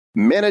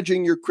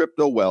Managing your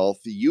crypto wealth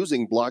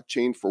using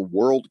blockchain for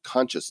world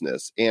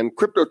consciousness, and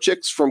crypto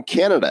chicks from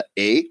Canada,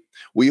 eh?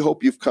 We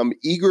hope you've come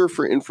eager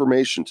for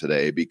information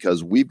today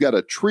because we've got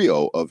a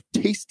trio of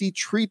tasty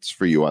treats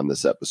for you on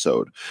this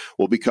episode.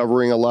 We'll be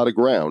covering a lot of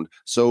ground,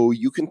 so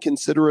you can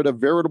consider it a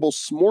veritable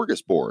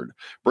smorgasbord.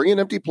 Bring an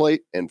empty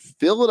plate and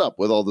fill it up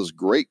with all this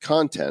great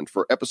content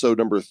for episode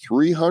number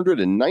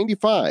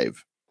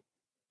 395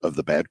 of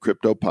the Bad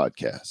Crypto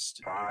Podcast.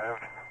 5,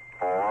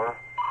 4,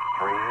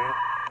 3,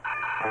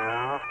 2,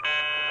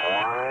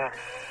 1,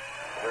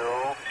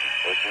 0,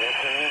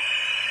 ignition.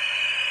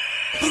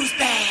 Who's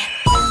bad?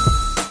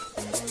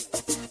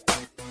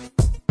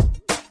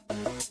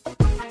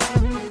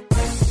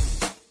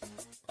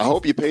 I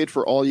hope you paid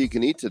for all you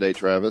can eat today,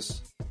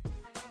 Travis.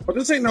 But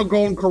this ain't no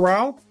Golden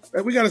Corral.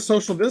 We got a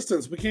social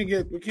distance. We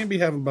can't be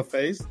having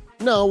buffets.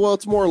 No, well,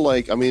 it's more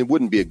like, it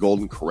wouldn't be a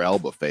Golden Corral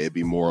buffet. It'd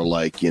be more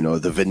like,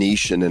 the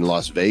Venetian in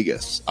Las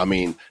Vegas.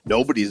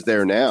 Nobody's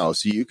there now,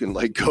 so you can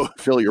go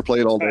fill your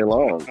plate all day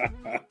long.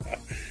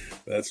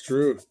 That's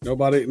true.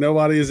 Nobody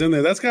is in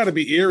there. That's got to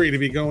be eerie to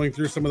be going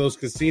through some of those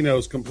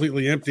casinos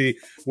completely empty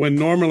when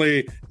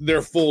normally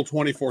they're full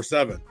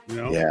 24/7.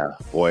 Yeah,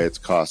 boy, it's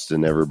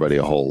costing everybody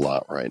a whole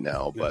lot right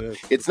now. But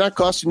it's not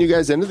costing you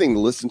guys anything to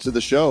listen to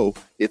the show.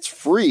 It's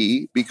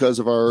free because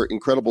of our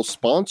incredible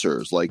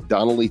sponsors like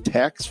Donnelly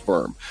Tax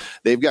Firm.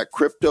 They've got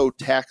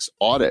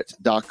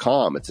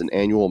CryptoTaxAudit.com. It's an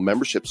annual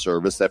membership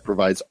service that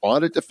provides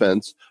audit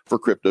defense for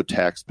crypto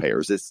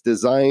taxpayers. It's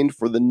designed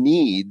for the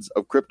needs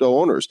of crypto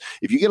owners.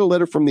 If you get a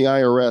letter from the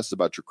IRS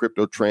about your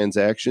crypto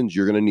transactions,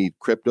 you're going to need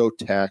crypto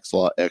tax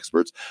law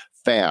experts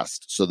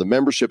fast. So the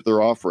membership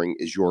they're offering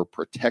is your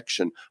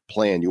protection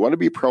plan. You want to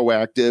be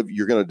proactive.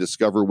 You're going to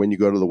discover when you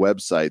go to the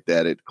website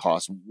that it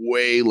costs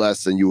way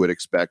less than you would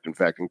expect. In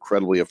fact,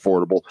 incredibly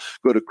affordable.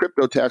 Go to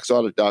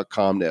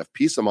CryptoTaxAudit.com to have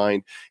peace of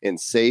mind and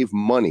save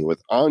money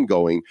with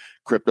ongoing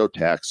crypto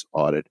tax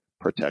audit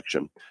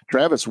protection.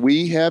 Travis,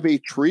 we have a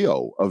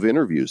trio of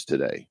interviews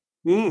today.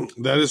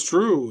 That is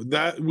true.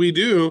 That we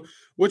do.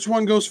 Which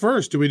one goes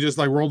first? Do we just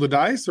roll the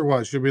dice or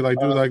what? Should we do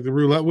the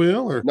roulette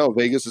wheel? Or no,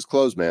 Vegas is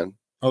closed, man.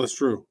 Oh, that's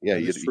true. Yeah,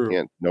 you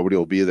can't. Nobody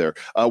will be there.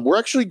 We're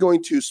actually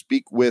going to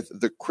speak with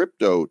the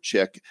crypto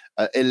chick,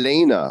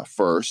 Elena,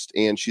 first,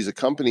 and she's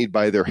accompanied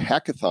by their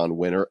hackathon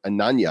winner,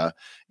 Ananya.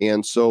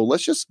 And so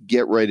let's just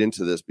get right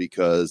into this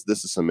because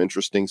this is some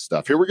interesting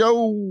stuff. Here we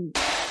go.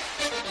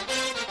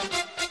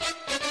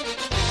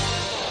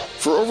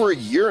 For over a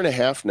year and a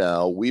half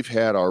now, we've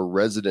had our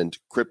resident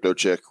crypto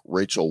chick,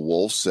 Rachel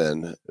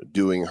Wolfson,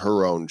 doing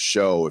her own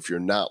show. If you're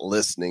not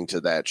listening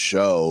to that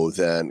show,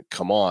 then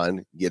come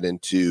on, get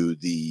into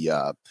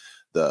the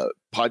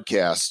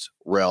podcast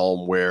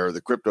realm where the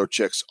crypto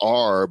chicks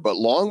are. But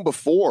long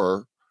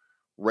before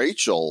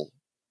Rachel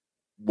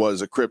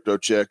was a crypto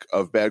chick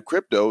of Bad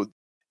Crypto,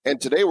 and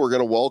today we're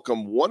going to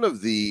welcome one of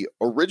the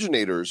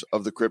originators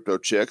of the Crypto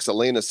Chicks,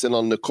 Elena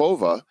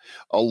Sinelnikova,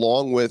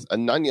 along with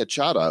Ananya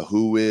Chada,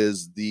 who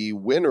is the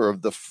winner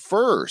of the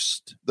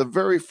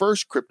very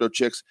first Crypto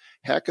Chicks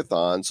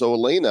hackathon. So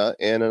Elena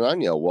and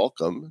Ananya,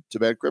 welcome to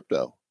Bad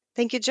Crypto.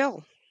 Thank you,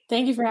 Joe.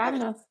 Thank you for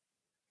having us.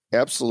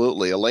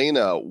 Absolutely.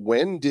 Elena,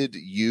 when did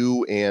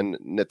you and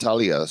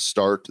Natalia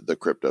start the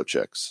Crypto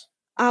Chicks?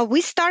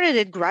 We started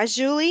it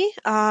gradually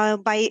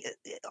by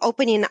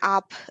opening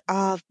up.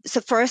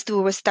 So first we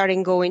were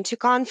starting going to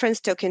conference,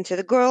 talking to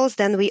the girls.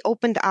 Then we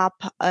opened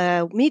up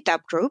a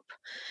meetup group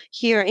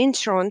here in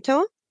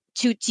Toronto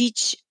to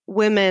teach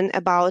women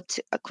about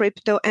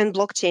crypto and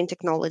blockchain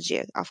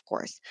technology, of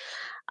course.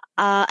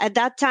 At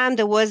that time,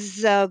 there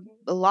was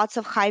lots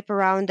of hype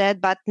around it,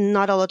 but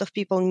not a lot of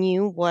people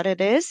knew what it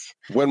is.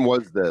 When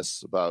was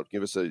this?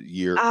 Give us a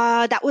year.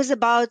 That was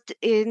about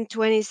in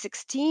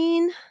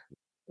 2016.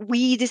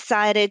 We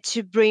decided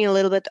to bring a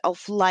little bit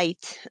of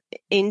light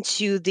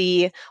into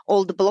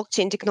all the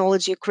blockchain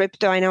technology,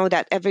 crypto. I know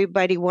that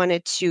everybody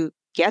wanted to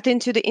get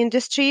into the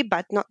industry,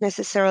 but not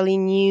necessarily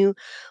knew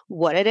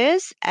what it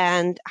is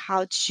and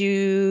how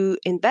to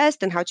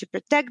invest and how to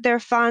protect their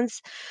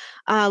funds.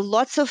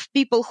 Lots of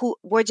people who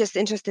were just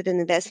interested in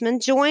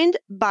investment joined,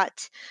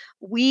 but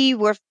we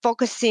were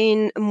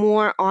focusing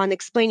more on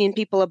explaining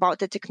people about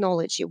the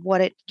technology,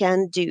 what it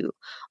can do,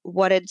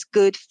 what it's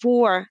good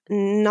for,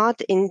 not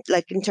in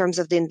terms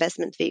of the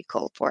investment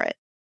vehicle for it.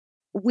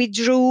 We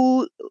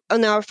drew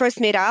on our first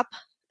meetup.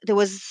 There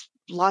was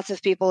lots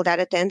of people that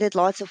attended,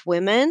 lots of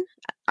women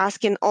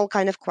asking all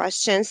kind of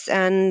questions.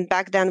 And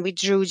back then we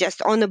drew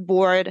just on the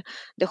board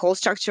the whole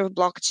structure of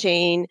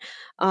blockchain,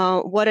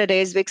 what it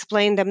is. We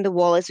explained them the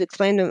wallets, we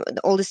explained them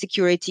all the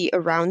security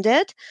around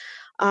it.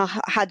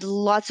 Had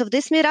lots of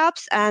these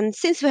meetups. And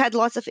since we had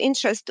lots of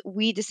interest,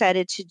 we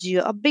decided to do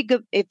a big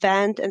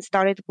event and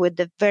started with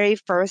the very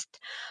first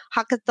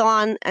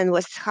hackathon, and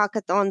was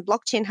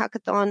blockchain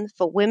hackathon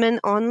for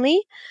women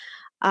only.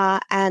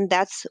 And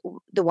that's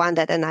the one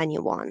that Ananya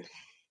won.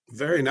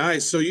 Very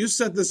nice. So you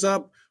set this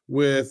up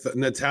with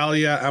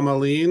Natalia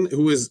Amaline,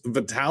 who is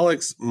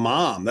Vitalik's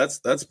mom.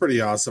 That's pretty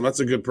awesome.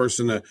 That's a good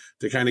person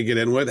to kind of get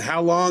in with.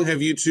 How long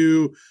have you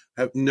two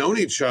have known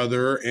each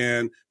other,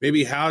 and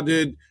maybe how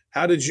did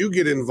how did you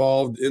get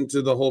involved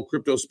into the whole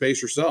crypto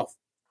space yourself?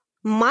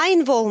 My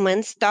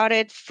involvement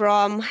started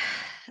from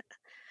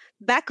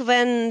back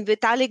when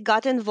Vitalik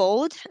got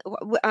involved.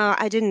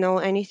 I didn't know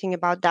anything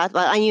about that,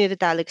 but I knew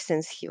Vitalik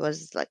since he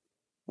was like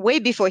way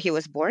before he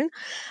was born.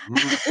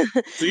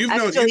 So you've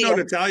Actually, known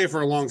Natalia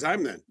for a long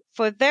time then.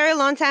 for a very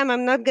long time.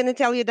 I'm not going to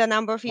tell you the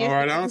number of years. All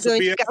right, I'm it's a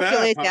going to BFF,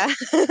 calculate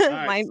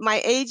huh? my Nice.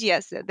 my age.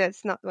 Yes,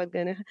 that's not what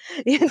gonna.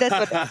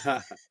 That's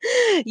what.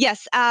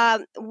 Yes,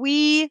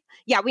 we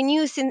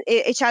knew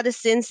each other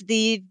since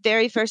the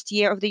very first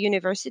year of the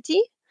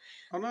university.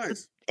 Oh,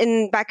 nice.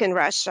 Back in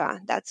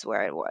Russia, that's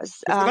where it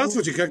was.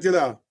 Здравствуйте, как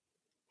дела?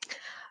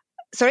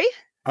 Sorry.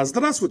 А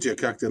здравствуйте,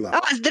 как дела?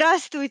 Oh,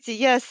 здравствуйте.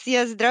 Yes,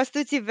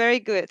 здравствуйте. Very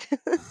good.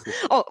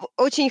 Oh,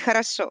 очень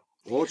хорошо.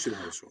 Очень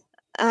хорошо.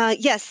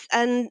 Yes,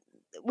 and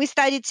we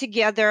studied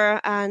together,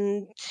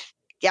 and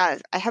yeah,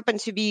 I happened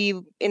to be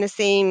in the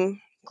same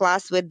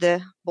class with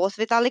both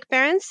Vitalik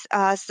parents.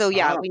 So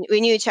yeah,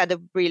 we knew each other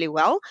really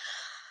well.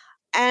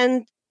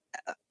 And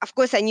of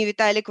course, I knew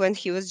Vitalik when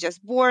he was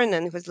just born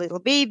and he was a little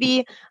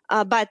baby.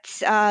 But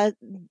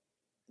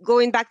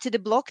going back to the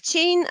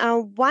blockchain,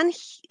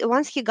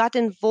 once he got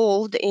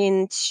involved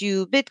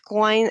into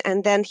Bitcoin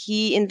and then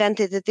he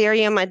invented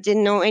Ethereum, I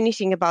didn't know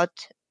anything about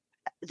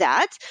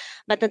that,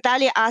 but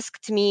Natalia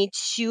asked me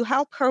to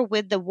help her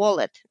with the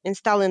wallet,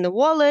 installing the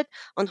wallet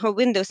on her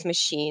Windows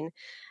machine.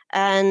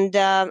 And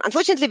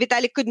unfortunately,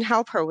 Vitalik couldn't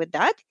help her with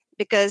that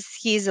because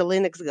he's a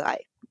Linux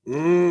guy.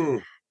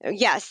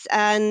 Yes,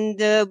 and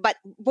but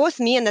both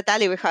me and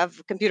Natalia, we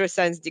have computer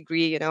science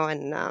degree,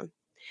 and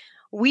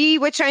we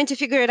were trying to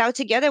figure it out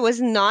together. It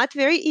was not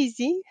very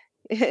easy,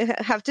 I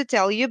have to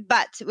tell you,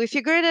 but we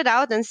figured it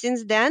out. And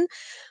since then,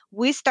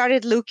 we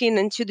started looking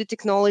into the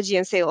technology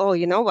and say, oh,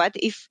 you know what?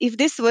 If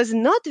this was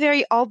not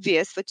very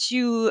obvious for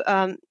two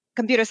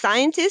computer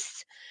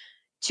scientists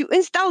to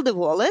install the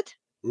wallet,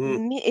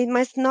 it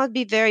must not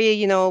be very,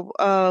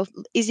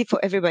 easy for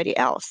everybody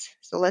else.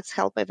 So let's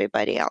help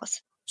everybody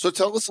else. So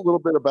tell us a little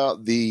bit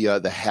about the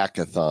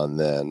hackathon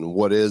then.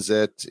 What is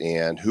it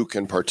and who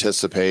can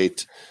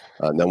participate?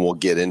 And then we'll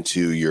get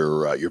into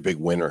your big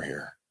winner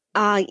here.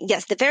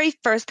 Yes, the very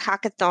first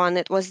hackathon,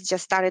 it was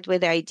just started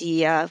with the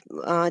idea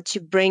to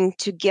bring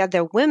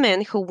together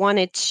women who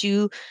wanted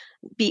to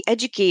be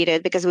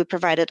educated, because we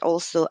provided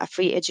also a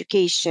free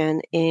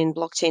education in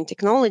blockchain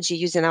technology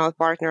using our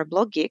partner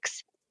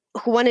BlockGeeks,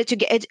 who wanted to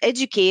get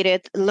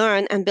educated,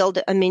 learn, and build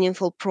a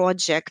meaningful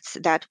projects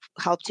that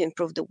help to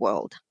improve the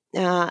world.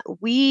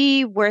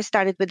 We were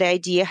started with the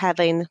idea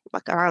having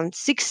like around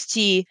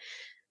 60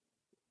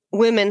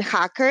 women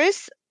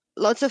hackers.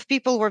 Lots of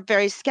people were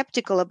very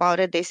skeptical about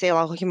it. They say,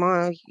 oh,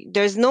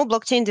 there's no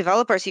blockchain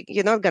developers.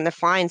 You're not going to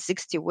find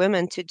 60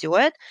 women to do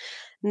it.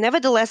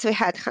 Nevertheless, we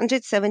had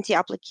 170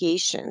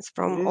 applications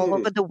from all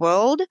over the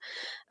world,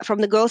 from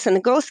the girls. And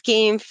the girls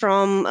came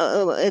from,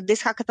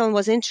 this hackathon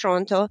was in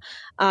Toronto.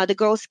 The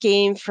girls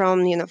came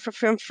from,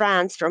 from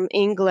France, from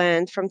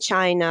England, from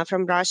China,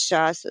 from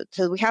Russia.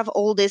 So we have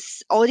all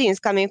this audience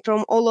coming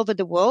from all over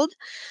the world.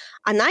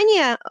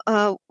 Ananya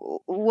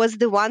was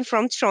the one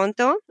from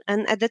Toronto.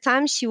 And at the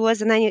time you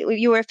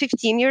were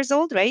 15 years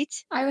old, right?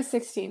 I was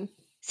 16.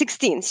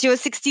 16. She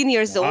was 16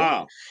 years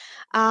Wow. old.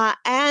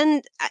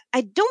 And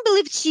I don't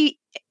believe she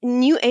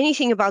knew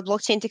anything about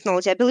blockchain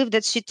technology. I believe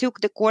that she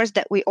took the course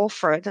that we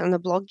offered on the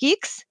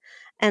BlockGeeks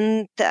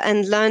and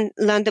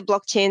learned the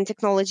blockchain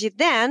technology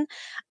then.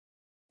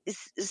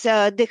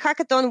 So the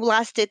hackathon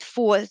lasted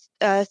for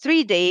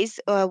 3 days,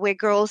 where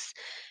girls,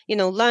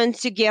 learned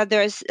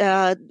together.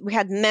 We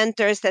had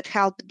mentors that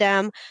helped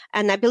them,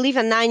 and I believe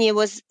Ananya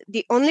was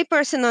the only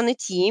person on the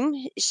team.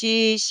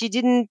 She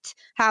didn't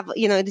have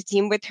the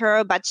team with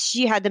her, but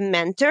she had a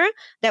mentor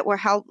that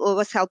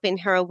was helping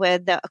her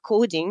with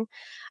coding.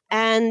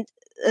 And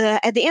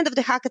at the end of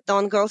the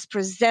hackathon, girls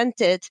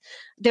presented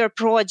their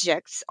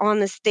projects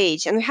on the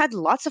stage. And we had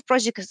lots of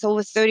projects,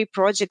 over 30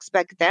 projects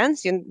back then.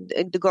 So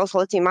the girls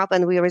all team up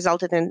and we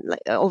resulted in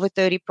over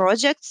 30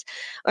 projects.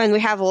 And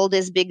we have all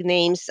these big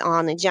names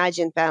on the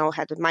judging panel,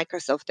 had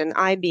Microsoft and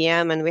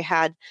IBM, and we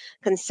had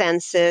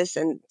Consensus.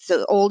 And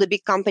so all the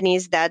big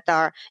companies that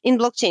are in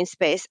blockchain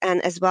space, and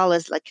as well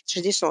as like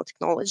traditional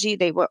technology,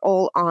 they were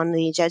all on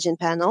the judging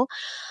panel.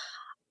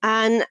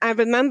 And I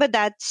remember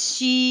that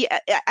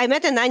I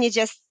met Ananya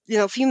just,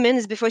 a few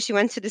minutes before she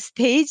went to the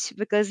stage,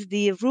 because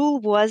the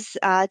rule was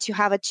to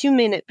have a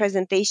 2-minute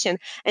presentation.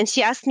 And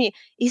she asked me,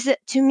 is it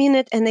 2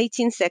 minutes and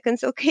 18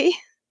 seconds okay?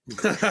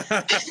 And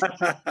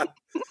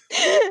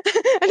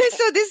I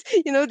saw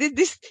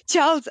this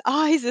child's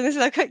eyes, and it's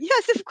like,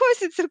 yes, of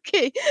course it's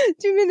okay.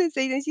 2 minutes,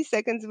 80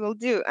 seconds will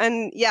do.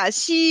 And yeah,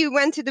 she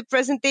went to the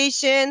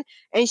presentation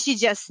and she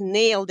just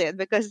nailed it,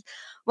 because,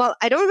 well,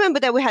 I don't remember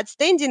that we had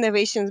stand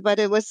innovations, but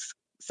it was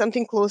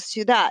something close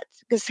to that,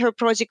 because her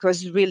project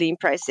was really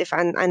impressive.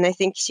 And I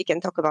think she can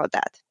talk about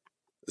that.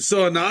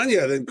 So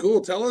Ananya, then cool.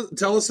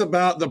 Tell us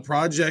about the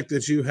project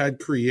that you had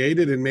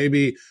created, and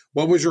maybe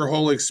what was your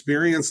whole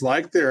experience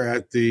like there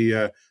at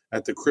the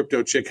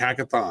Crypto Chick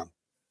Hackathon?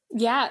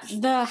 Yeah,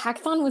 the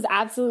hackathon was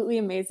absolutely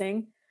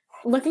amazing.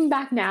 looking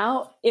back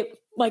now, it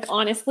like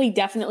honestly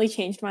definitely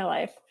changed my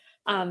life.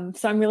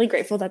 So I'm really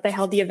grateful that they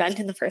held the event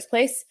in the first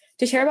place.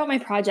 To share about my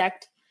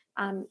project,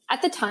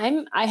 at the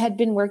time, I had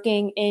been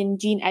working in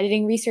gene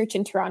editing research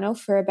in Toronto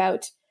for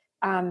about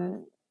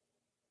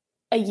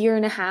a year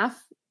and a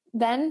half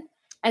then.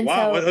 And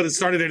wow, so it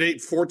started at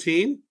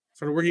 8:14.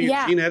 Started working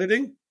in gene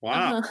editing.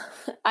 Wow,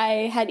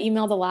 I had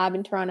emailed a lab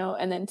in Toronto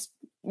and then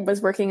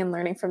was working and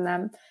learning from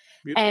them.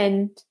 beautiful.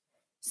 And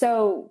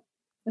so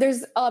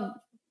there's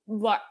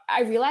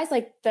I realized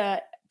like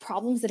the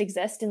problems that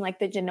exist in like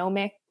the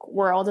genomic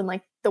world and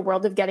like the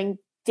world of getting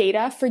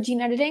data for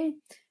gene editing,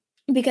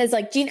 because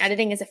like gene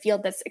editing is a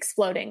field that's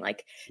exploding.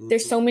 Like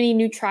there's so many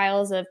new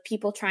trials of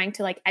people trying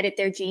to like edit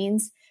their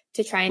genes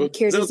to try and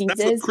cure diseases.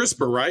 That's with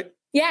CRISPR, right?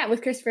 Yeah,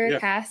 with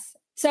CRISPR-Cas.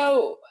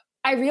 So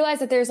I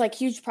realized that there's like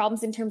huge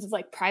problems in terms of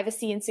like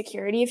privacy and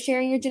security of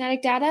sharing your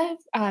genetic data,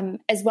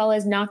 as well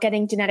as not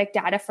getting genetic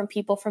data from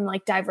people from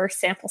like diverse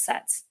sample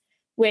sets,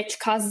 which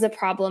causes a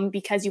problem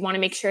because you want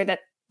to make sure that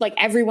like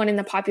everyone in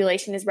the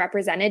population is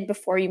represented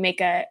before you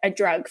make a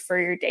drug for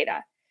your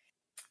data.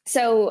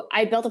 So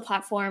I built a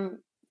platform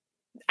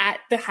at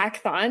the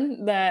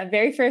hackathon, the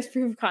very first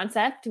proof of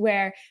concept,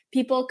 where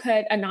people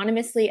could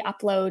anonymously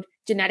upload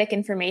genetic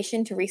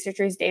information to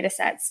researchers' data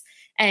sets.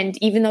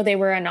 And even though they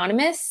were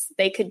anonymous,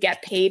 they could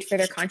get paid for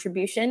their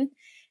contribution.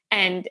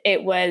 And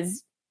it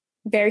was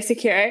very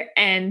secure.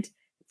 And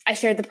I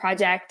shared the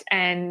project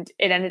and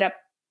it ended up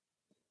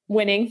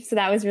winning. So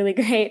that was really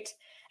great.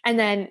 And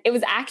then it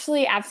was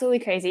actually absolutely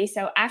crazy.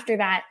 So after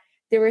that,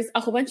 there was a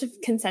whole bunch of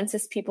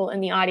consensus people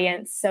in the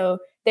audience. So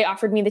they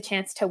offered me the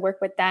chance to work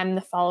with them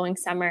the following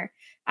summer.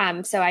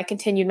 So I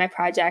continued my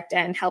project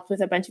and helped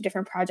with a bunch of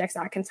different projects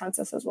at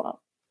Consensus as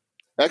well.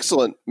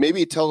 Excellent.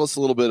 Maybe tell us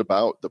a little bit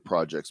about the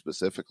project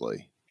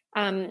specifically.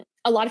 A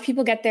lot of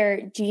people get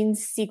their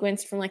genes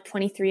sequenced from like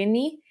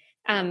 23andMe,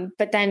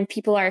 but then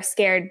people are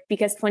scared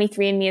because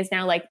 23andMe is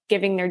now like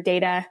giving their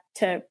data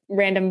to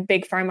random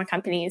big pharma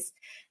companies.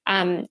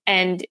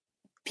 And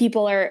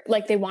people are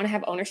like, they want to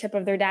have ownership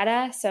of their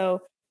data.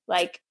 So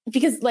like,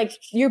 because like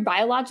your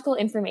biological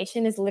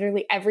information is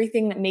literally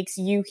everything that makes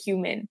you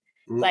human.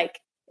 Like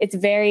it's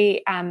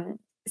very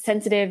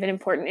sensitive and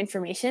important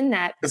information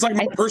that it's like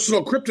my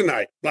personal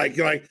kryptonite. Like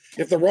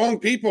if the wrong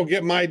people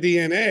get my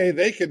DNA,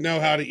 they could know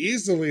how to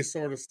easily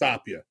sort of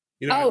stop you.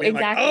 You know what I mean?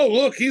 Exactly. Like, oh,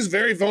 look, he's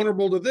very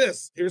vulnerable to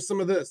this. Here's some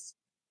of this.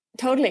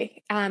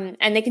 Totally. And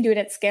they can do it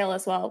at scale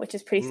as well, which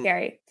is pretty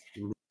scary.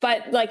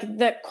 But like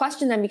the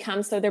question then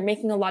becomes, so they're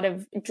making a lot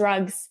of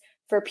drugs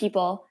for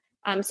people.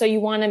 So you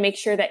want to make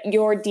sure that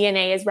your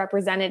DNA is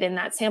represented in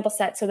that sample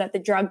set so that the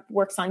drug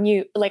works on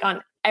you, like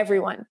on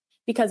everyone.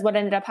 Because what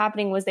ended up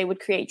happening was they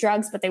would create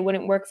drugs, but they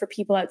wouldn't work for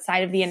people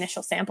outside of the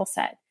initial sample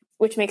set,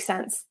 which makes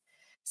sense.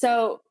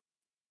 So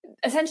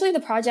essentially the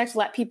project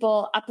let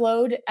people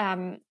upload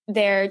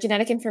their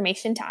genetic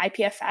information to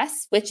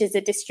IPFS, which is a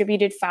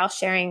distributed file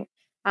sharing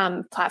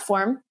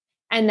platform.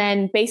 And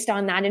then based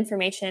on that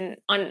information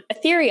on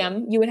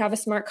Ethereum, you would have a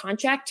smart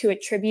contract to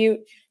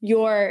attribute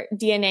your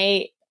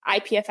DNA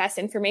IPFS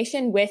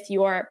information with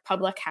your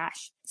public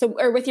hash.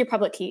 Or with your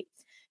public key.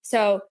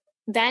 So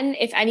then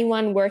if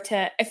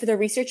the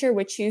researcher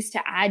would choose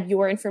to add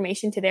your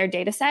information to their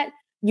data set,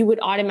 you would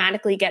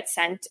automatically get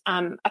sent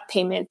a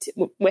payment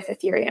with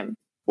Ethereum.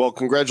 Well,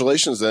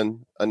 congratulations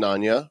then,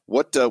 Ananya.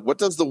 What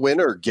does the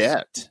winner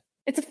get?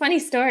 It's a funny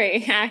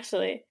story,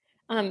 actually.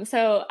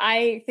 So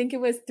I think it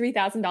was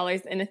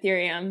 $3,000 in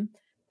Ethereum.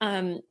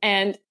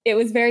 And it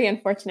was very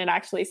unfortunate,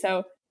 actually.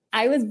 So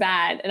I was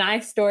bad and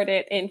I stored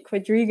it in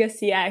Quadriga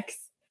CX.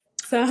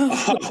 So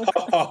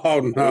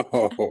oh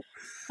no.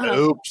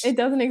 Oops. It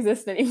doesn't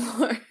exist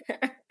anymore.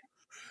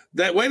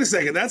 Wait a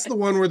second. That's the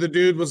one where the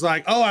dude was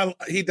like,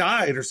 he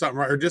died or something,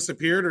 right? Or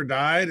disappeared or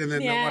died. And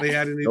then nobody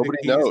had anything.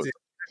 Nobody knows.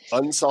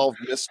 Unsolved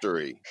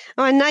mystery.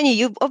 Oh, and Nani,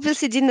 you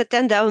obviously didn't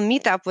attend our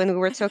meetup when we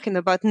were talking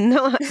about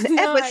storing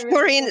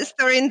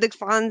the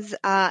funds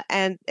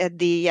and at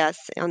the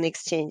on the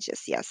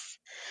exchanges. Yes.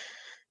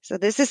 So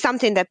this is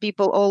something that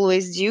people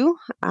always do,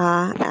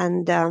 for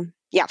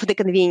the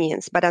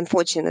convenience. But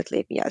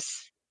unfortunately,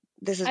 yes,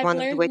 this is I've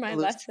one of the ways learned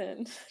my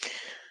lesson.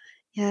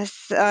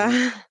 Yes.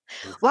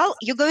 Well,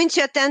 you're going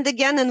to attend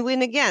again and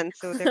win again.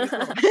 So there we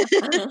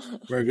go.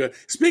 Very good.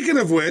 Speaking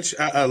of which,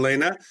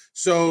 Elena,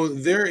 so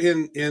they're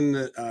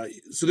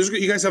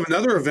you guys have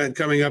another event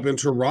coming up in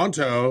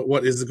Toronto.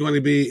 What is it going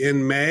to be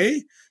in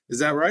May? Is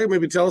that right?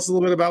 Maybe tell us a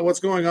little bit about what's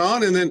going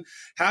on. And then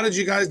how did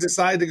you guys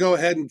decide to go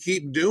ahead and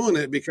keep doing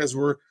it? Because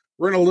we're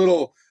in a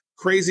little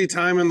crazy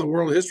time in the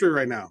world history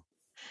right now.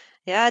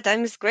 Yeah,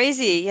 time is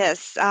crazy.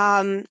 Yes.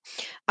 Our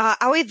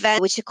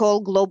event, which we call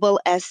Global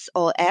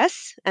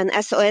SOS, and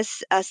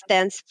SOS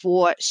stands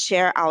for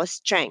Share Our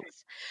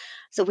Strength.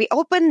 So we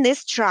open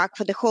this track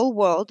for the whole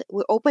world.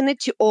 We open it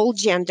to all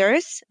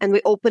genders and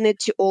we open it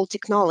to all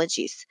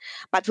technologies.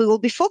 But we will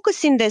be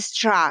focusing this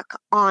track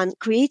on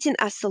creating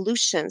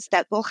solutions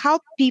that will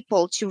help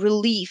people to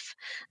relieve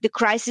the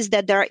crisis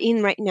that they're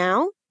in right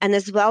now and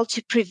as well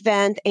to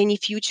prevent any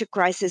future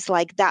crisis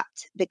like that.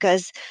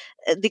 Because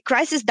the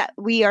crisis that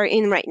we are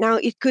in right now,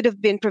 it could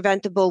have been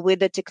preventable with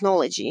the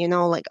technology,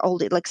 like all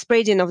the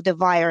spreading of the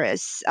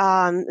virus,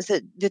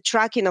 the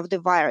tracking of the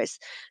virus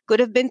could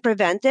have been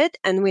prevented,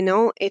 and we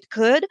know it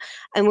could.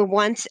 And we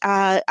want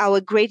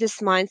our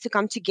greatest minds to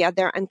come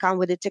together and come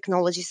with the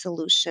technology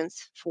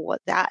solutions for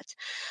that.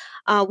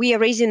 We are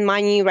raising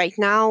money right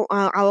now.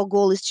 Our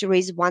goal is to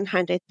raise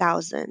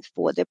 100,000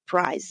 for the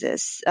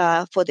prizes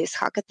for this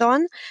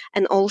hackathon,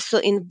 and also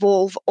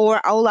involve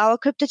all our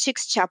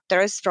CryptoChicks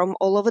chapters from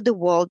all over the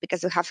world,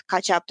 because we have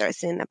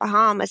chapters in the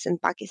Bahamas, in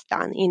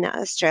Pakistan, in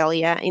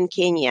Australia, in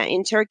Kenya,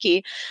 in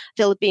Turkey,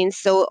 Philippines.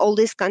 So all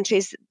these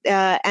countries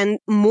and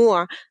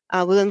more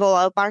will involve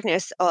our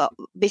partners.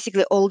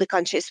 Basically, all the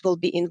countries will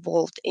be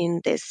involved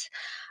in this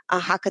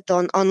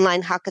hackathon,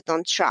 online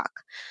hackathon track.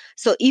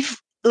 So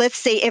if let's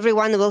say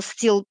everyone will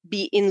still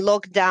be in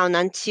lockdown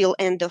until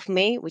end of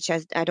May, which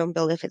I don't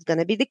believe it's going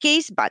to be the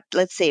case, but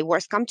let's say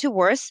worst come to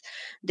worst,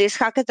 this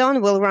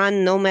hackathon will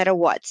run no matter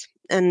what.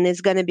 And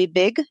it's going to be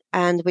big,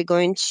 and we're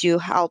going to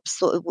help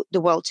the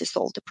world to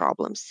solve the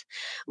problems.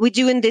 We're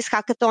doing this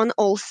hackathon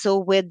also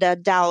with the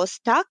DAO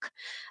Stack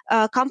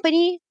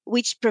company,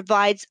 which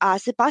provides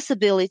us a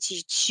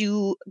possibility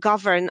to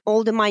govern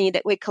all the money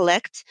that we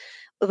collect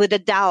with a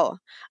DAO.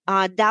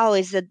 DAO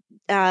is a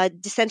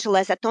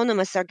decentralized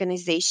autonomous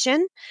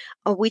organization,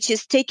 which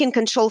is taking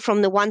control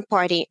from the one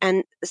party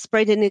and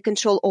spreading the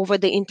control over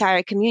the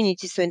entire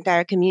community, so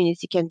entire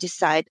community can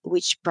decide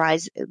which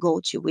prize go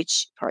to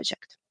which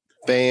project.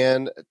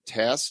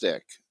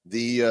 Fantastic.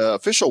 The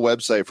official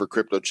website for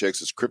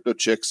CryptoChicks is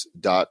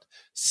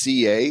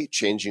cryptochicks.ca,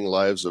 changing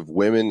lives of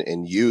women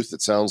and youth.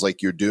 It sounds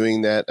like you're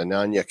doing that.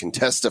 Ananya can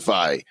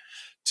testify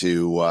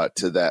to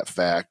that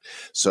fact.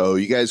 So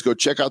you guys go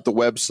check out the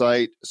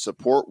website,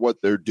 support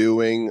what they're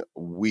doing.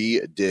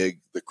 We dig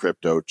the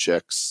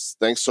CryptoChicks.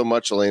 Thanks so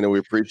much, Elena. We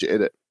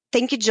appreciate it.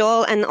 Thank you,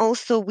 Joel. And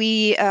also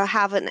we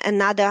have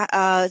another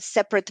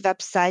separate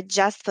website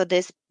just for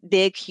this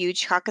big,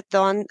 huge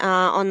hackathon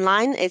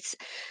online. It's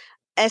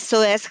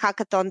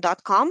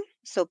soshackathon.com.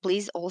 So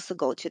please also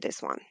go to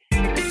this one.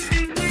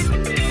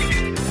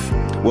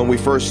 When we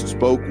first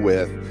spoke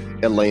with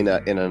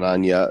Elena and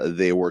Ananya,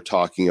 they were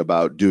talking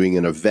about doing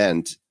an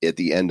event at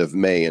the end of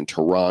May in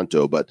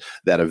Toronto, but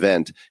that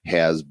event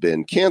has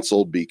been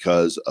canceled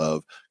because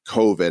of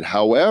COVID.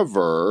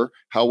 However,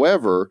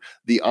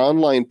 the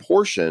online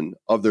portion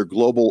of their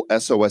global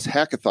SOS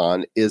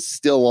hackathon is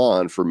still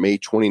on for May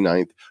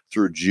 29th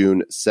through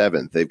June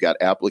 7th. They've got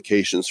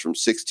applications from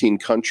 16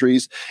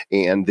 countries,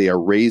 and they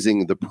are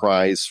raising the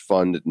prize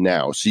fund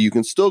now. So you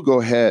can still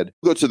go to their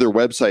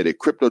website at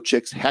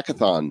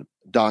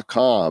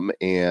cryptochickshackathon.com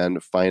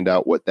and find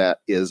out what that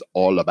is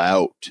all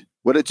about.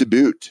 What it's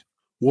about.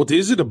 What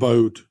is it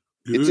about?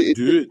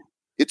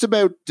 It's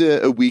about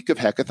a week of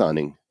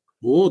hackathoning.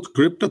 Oh, it's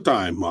crypto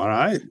time. All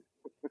right.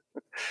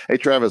 Hey,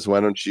 Travis,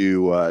 why don't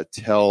you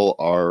tell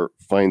our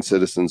fine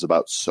citizens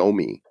about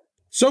SoMe?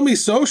 SoMe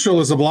Social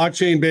is a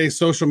blockchain-based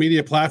social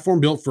media platform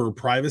built for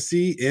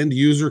privacy, end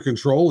user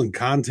control, and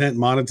content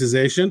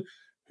monetization.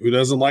 Who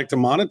doesn't like to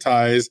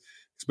monetize,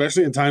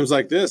 especially in times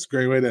like this?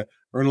 Great way to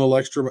earn a little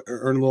extra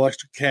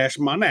cash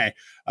money.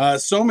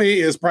 SoMe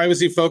is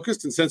privacy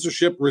focused and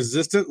censorship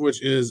resistant,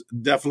 which is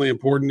definitely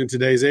important in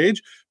today's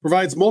age.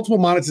 Provides multiple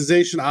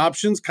monetization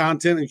options,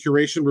 content and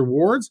curation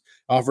rewards,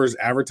 offers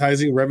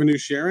advertising revenue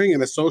sharing,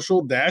 and a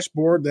social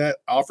dashboard that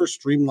offers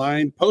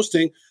streamlined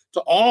posting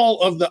to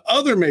all of the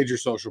other major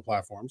social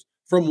platforms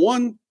from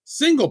one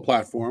single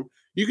platform.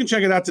 You can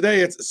check it out today.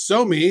 It's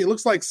SoMe. It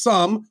looks like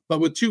some, but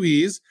with two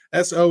E's,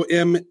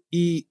 SOMEE.social.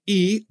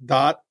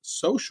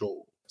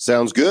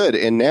 Sounds good.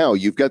 And now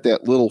you've got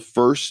that little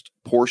first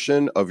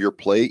portion of your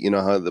plate. You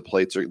know how the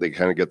plates they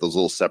kind of get those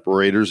little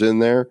separators in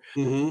there.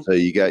 Mm-hmm. So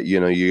you got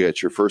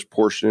your first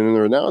portion in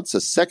there. Now it's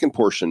a second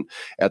portion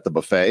at the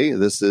buffet.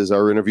 This is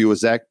our interview with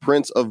Zach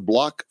Prince of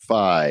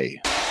Blockfi.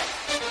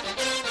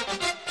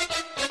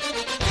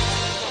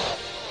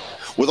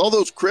 With all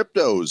those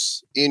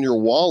cryptos in your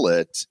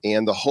wallet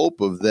and the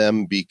hope of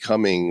them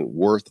becoming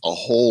worth a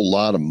whole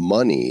lot of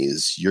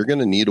monies, you're going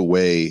to need a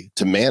way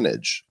to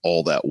manage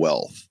all that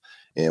wealth.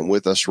 And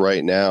with us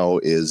right now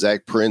is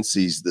Zach Prince.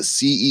 He's the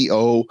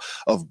CEO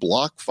of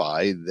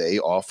Blockfi. They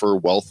offer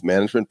wealth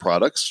management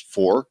products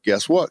for,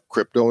 guess what,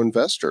 crypto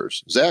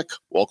investors. Zach,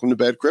 welcome to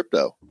Bad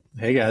Crypto.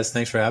 Hey, guys.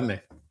 Thanks for having me.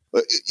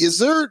 This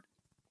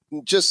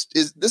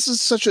is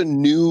such a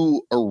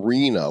new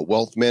arena,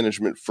 wealth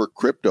management for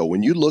crypto.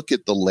 When you look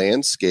at the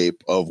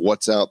landscape of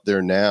what's out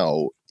there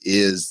now,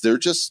 is there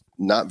just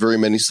not very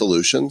many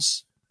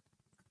solutions?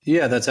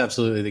 Yeah, that's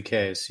absolutely the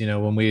case.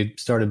 When we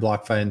started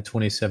Blockfi in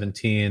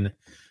 2017,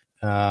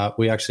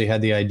 we actually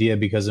had the idea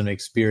because of an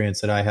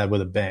experience that I had with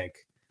a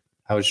bank.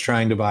 I was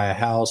trying to buy a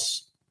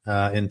house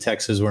in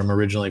Texas, where I'm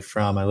originally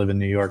from. I live in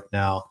New York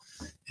now.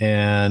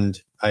 And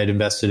I had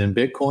invested in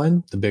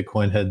Bitcoin. The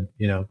Bitcoin had,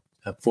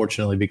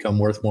 fortunately become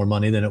worth more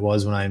money than it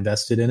was when I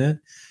invested in it.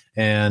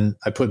 And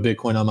I put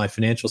Bitcoin on my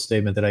financial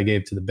statement that I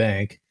gave to the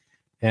bank.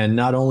 And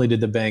not only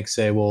did the bank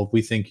say, well,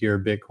 we think your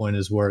Bitcoin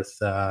is worth,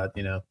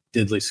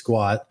 diddly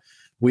squat,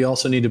 we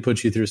also need to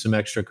put you through some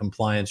extra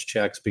compliance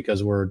checks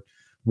because we're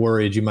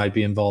worried you might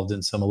be involved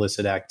in some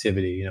illicit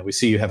activity. We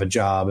see you have a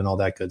job and all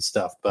that good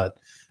stuff, but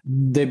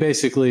they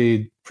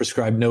basically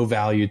prescribed no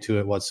value to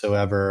it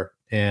whatsoever.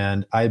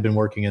 And I had been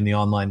working in the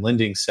online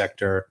lending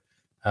sector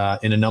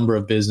in a number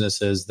of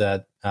businesses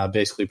that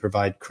basically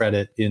provide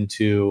credit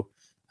into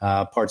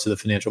parts of the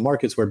financial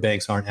markets where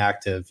banks aren't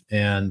active.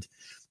 And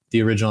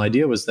the original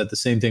idea was that the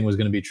same thing was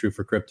going to be true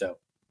for crypto.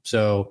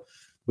 So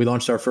we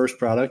launched our first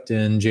product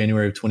in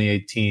January of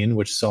 2018,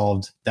 which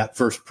solved that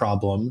first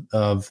problem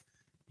of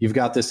you've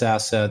got this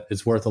asset,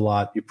 it's worth a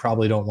lot. You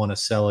probably don't want to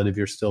sell it if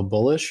you're still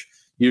bullish.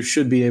 You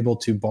should be able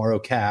to borrow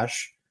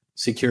cash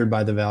secured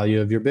by the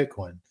value of your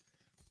Bitcoin.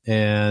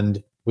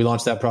 And we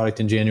launched that product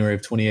in January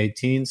of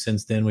 2018.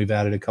 Since then, we've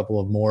added a couple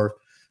of more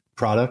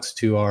products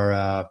to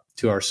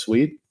our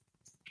suite.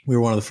 We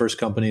were one of the first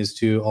companies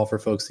to offer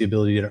folks the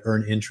ability to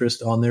earn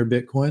interest on their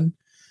Bitcoin.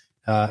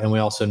 And we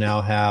also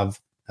now have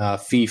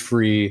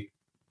fee-free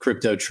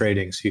crypto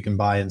trading. So you can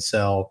buy and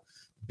sell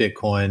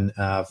Bitcoin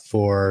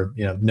for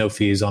no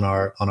fees on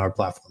our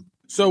platform.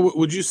 So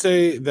would you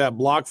say that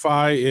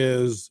BlockFi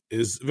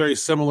is very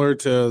similar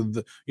to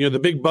the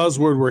big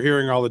buzzword we're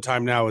hearing all the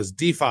time now is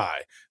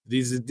DeFi,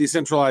 these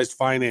decentralized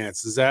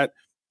finance? Is that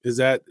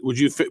would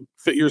you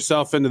fit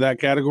yourself into that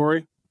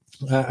category?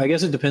 I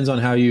guess it depends on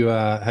how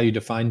you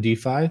define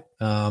DeFi.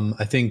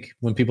 I think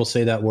when people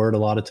say that word, a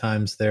lot of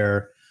times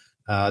they're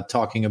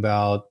talking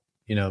about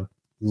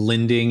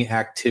lending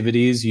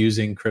activities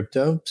using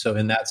crypto. So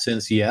in that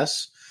sense,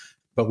 yes.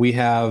 But we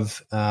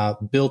have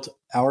built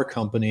our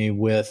company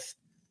with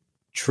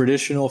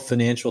traditional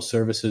financial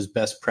services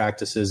best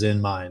practices in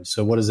mind.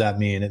 So what does that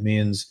mean? It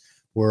means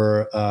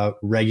we're a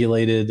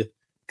regulated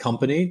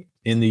company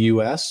in the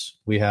US.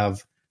 We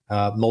have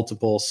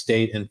multiple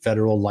state and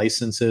federal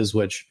licenses,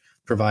 which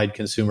provide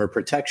consumer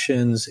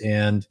protections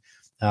and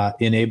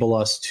enable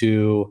us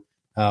to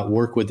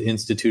work with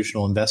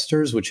institutional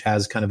investors, which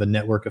has kind of a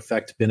network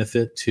effect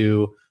benefit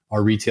to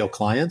our retail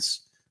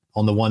clients.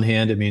 On the one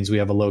hand, it means we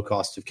have a low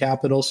cost of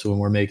capital. So when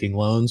we're making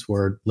loans,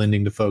 we're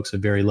lending to folks at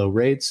very low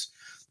rates.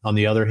 On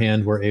the other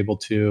hand, we're able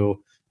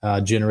to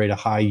generate a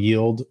high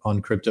yield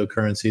on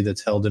cryptocurrency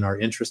that's held in our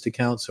interest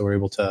account. So we're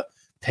able to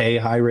pay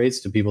high rates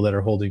to people that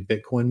are holding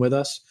Bitcoin with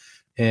us.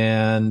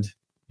 And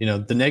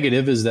the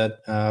negative is that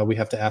we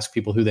have to ask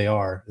people who they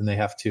are, and they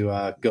have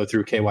to go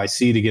through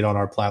KYC to get on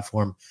our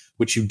platform,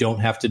 which you don't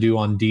have to do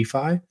on DeFi.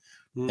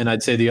 Mm-hmm. And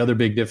I'd say the other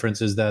big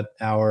difference is that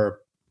our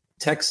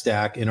tech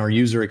stack and our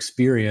user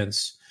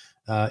experience,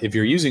 if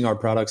you're using our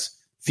products,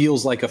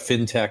 feels like a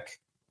fintech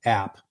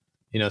app.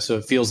 So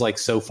it feels like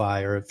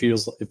SoFi or it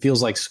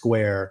feels like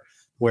Square,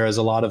 whereas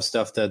a lot of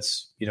stuff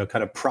that's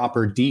kind of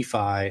proper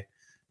DeFi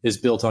is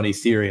built on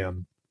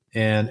Ethereum,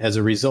 and as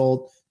a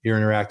result, you're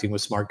interacting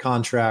with smart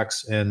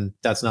contracts, and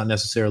that's not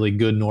necessarily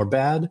good nor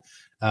bad.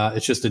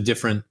 It's just a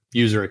different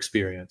user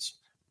experience.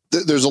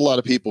 There's a lot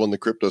of people in the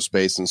crypto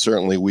space, and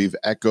certainly we've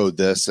echoed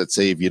this, that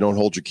say if you don't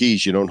hold your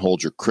keys, you don't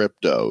hold your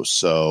crypto.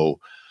 So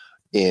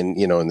in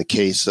the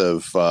case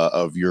of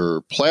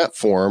your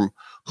platform,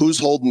 who's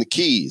holding the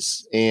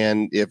keys?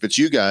 And if it's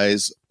you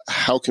guys,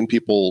 how can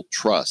people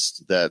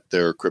trust that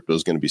their crypto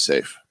is going to be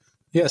safe?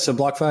 Yeah, so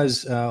BlockFi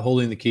is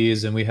holding the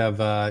keys, and we have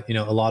a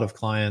lot of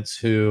clients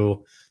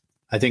who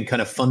I think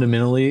kind of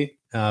fundamentally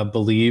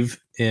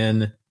believe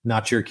in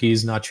not your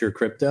keys, not your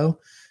crypto.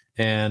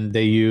 And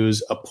they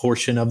use a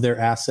portion of their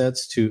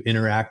assets to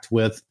interact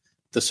with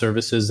the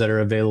services that are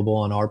available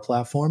on our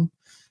platform.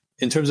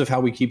 In terms of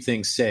how we keep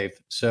things safe,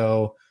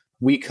 so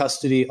we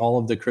custody all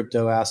of the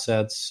crypto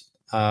assets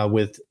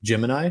with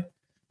Gemini,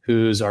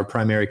 who's our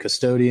primary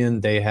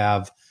custodian. They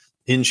have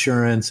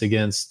insurance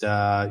against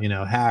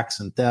hacks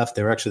and theft.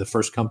 They were actually the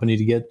first company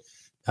to get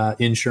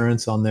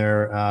insurance on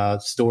their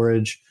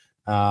storage.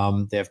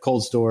 They have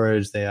cold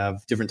storage. They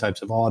have different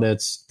types of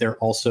audits. They're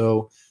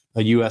also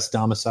a U.S.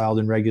 domiciled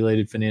and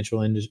regulated financial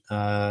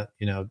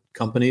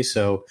company.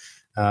 So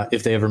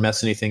if they ever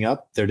mess anything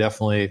up, they're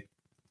definitely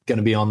going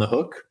to be on the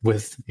hook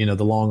with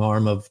the long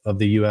arm of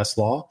the U.S.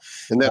 law.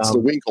 And that's the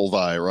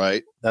Winklevi,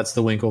 right? That's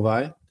the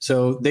Winklevi.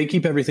 So they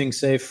keep everything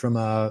safe from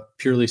a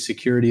purely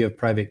security of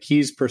private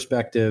keys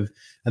perspective.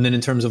 And then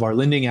in terms of our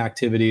lending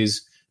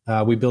activities,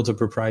 we built a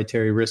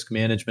proprietary risk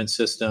management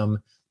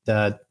system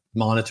that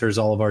monitors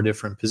all of our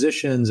different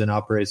positions and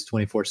operates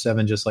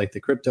 24/7, just like the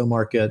crypto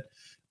market.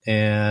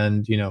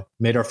 And,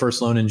 made our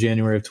first loan in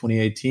January of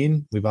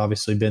 2018. We've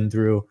obviously been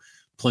through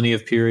plenty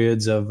of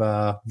periods of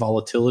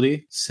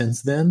volatility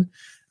since then.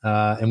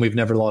 And we've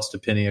never lost a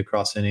penny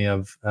across any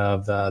of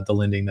the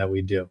lending that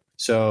we do.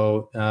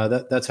 So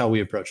that's how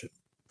we approach it.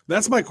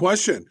 That's my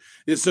question.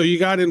 So you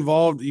got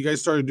involved, you guys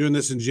started doing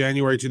this in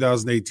January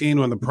 2018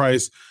 when the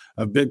price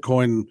of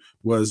Bitcoin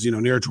was,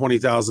 near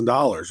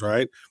 $20,000,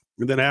 right?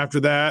 And then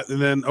after that,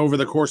 and then over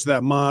the course of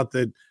that month,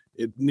 it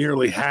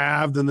nearly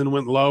halved and then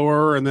went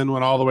lower and then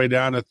went all the way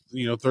down to,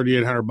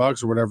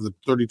 $3,800 or whatever, the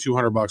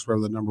 $3,200, whatever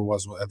the number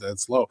was at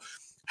its low.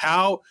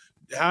 How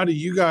do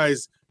you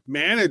guys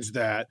manage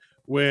that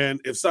when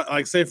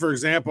like say for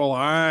example,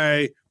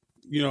 I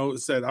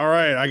said, all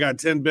right, I got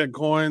 10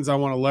 Bitcoins. I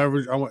want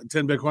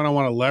 10 Bitcoin. I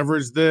want to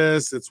leverage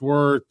this. It's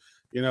worth,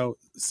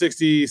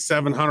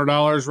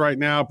 $6,700 right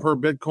now per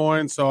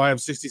Bitcoin. So I have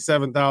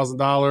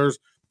 $67,000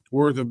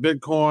 worth of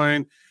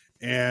Bitcoin.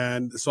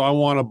 And so I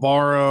want to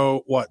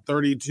borrow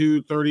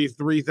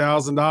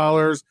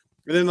 $33,000.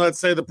 And then let's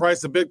say the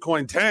price of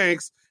Bitcoin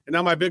tanks, and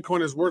now my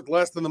Bitcoin is worth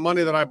less than the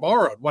money that I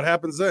borrowed. What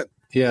happens then?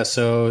 Yeah.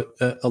 So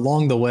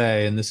along the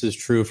way, and this is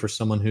true for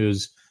someone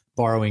who's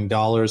borrowing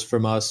dollars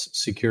from us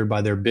secured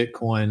by their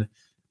Bitcoin.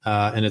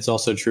 And it's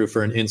also true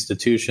for an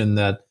institution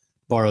that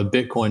borrowed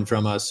Bitcoin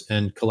from us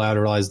and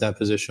collateralized that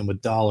position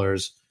with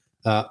dollars.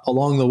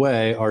 Along the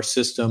way, our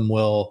system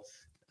will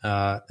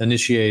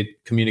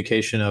initiate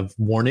communication of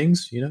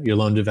warnings. Your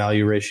loan to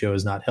value ratio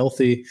is not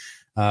healthy.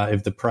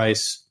 If the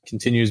price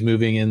continues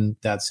moving in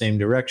that same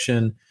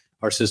direction,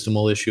 our system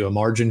will issue a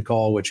margin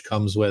call, which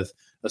comes with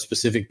a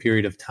specific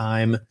period of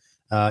time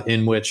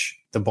in which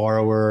the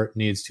borrower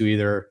needs to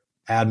either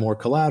add more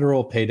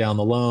collateral, pay down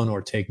the loan,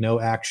 or take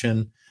no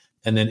action.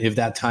 And then if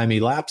that time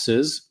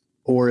elapses,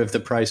 or if the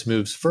price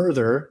moves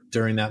further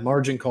during that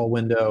margin call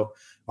window,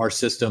 our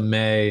system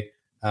may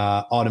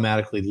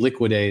automatically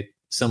liquidate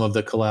some of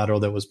the collateral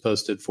that was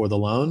posted for the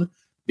loan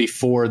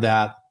before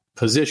that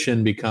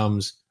position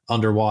becomes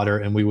underwater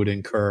and we would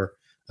incur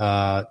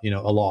a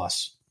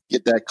loss.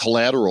 Get that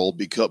collateral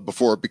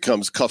before it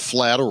becomes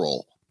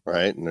cufflateral,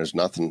 right? And there's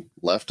nothing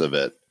left of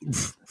it.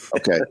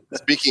 Okay.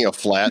 Speaking of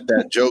flat,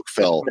 that joke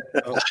fell.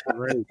 Oh,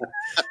 great.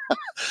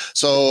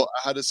 So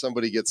how does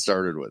somebody get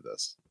started with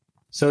this?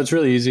 So it's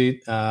really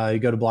easy. You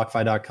go to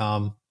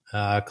blockfi.com,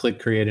 click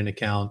create an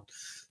account.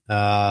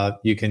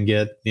 You can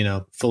get,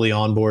 fully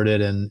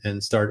onboarded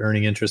and start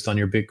earning interest on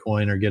your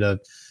Bitcoin, or get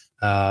a,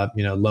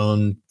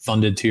 loan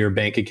funded to your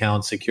bank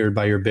account secured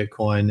by your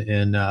Bitcoin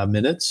in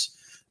minutes.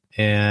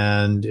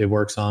 And it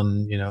works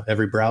on,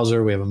 every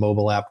browser. We have a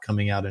mobile app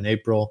coming out in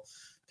April.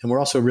 And we're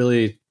also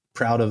really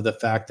proud of the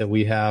fact that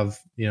we have,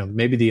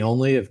 maybe the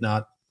only, if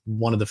not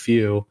one of the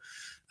few,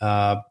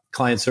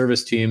 client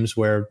service teams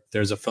where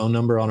there's a phone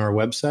number on our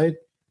website.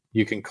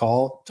 You can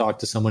call, talk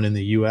to someone in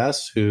the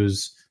US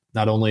who's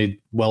not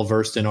only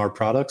well-versed in our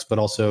products, but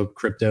also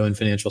crypto and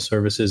financial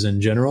services in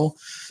general.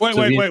 Wait.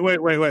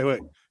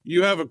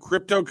 You have a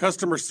crypto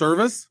customer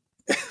service?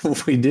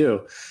 We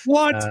do.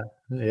 What?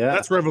 Yeah.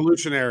 That's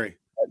revolutionary.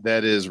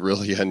 That is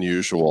really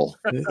unusual.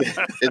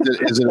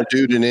 Is it a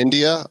dude in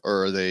India,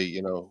 or are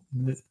they, No,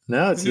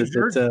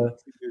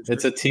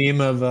 it's a team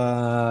of,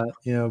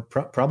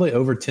 probably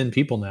over 10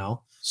 people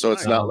now. So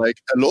it's not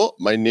like, hello,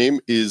 my name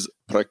is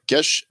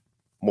Prakesh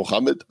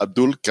Mohammed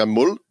Abdul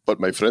Kamul, but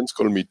my friends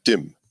call me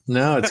Tim.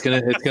 No, it's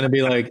gonna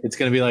be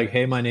like,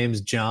 hey, my name's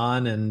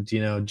John, and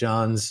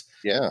John's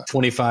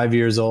 25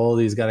 years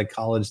old. He's got a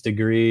college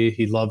degree.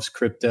 He loves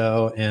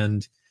crypto,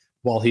 and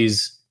while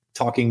he's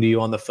talking to you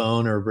on the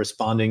phone or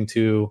responding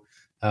to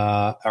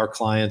our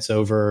clients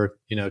over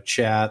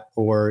chat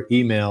or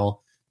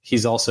email,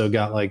 he's also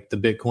got like the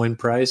Bitcoin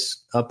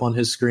price up on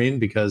his screen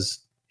because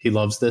he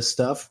loves this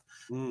stuff.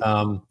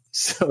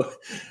 So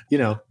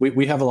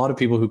we have a lot of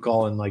people who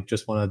call and like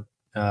just want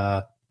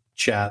to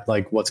chat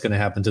like what's going to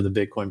happen to the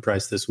Bitcoin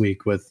price this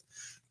week with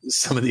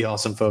some of the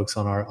awesome folks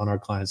on our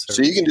client service.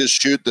 So you can just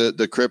shoot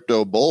the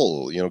crypto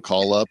bull,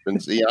 call up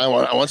and see, I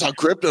want to talk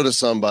crypto to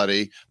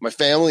somebody. My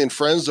family and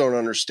friends don't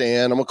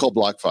understand. I'm gonna call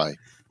BlockFi.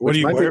 What are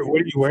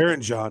you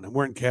wearing, John? I'm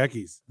wearing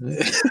khakis.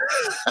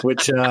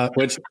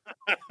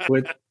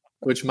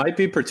 which might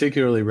be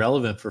particularly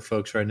relevant for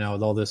folks right now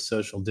with all this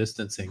social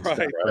distancing stuff,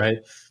 right?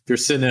 If you're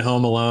sitting at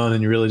home alone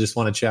and you really just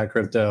want to chat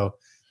crypto,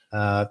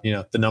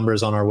 the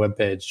numbers on our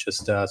webpage,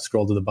 just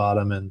scroll to the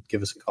bottom and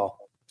give us a call.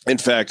 In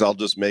fact, I'll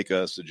just make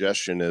a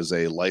suggestion as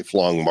a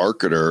lifelong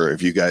marketer.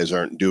 If you guys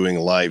aren't doing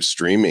live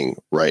streaming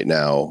right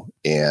now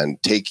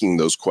and taking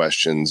those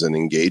questions and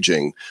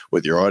engaging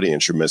with your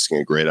audience, you're missing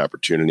a great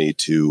opportunity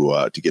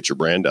to get your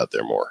brand out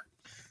there more.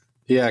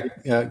 Yeah,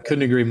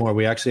 couldn't agree more.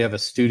 We actually have a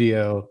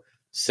studio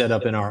set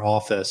up in our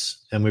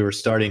office, and we were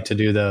starting to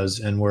do those,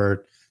 and we're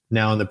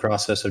now in the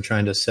process of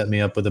trying to set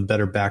me up with a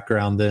better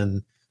background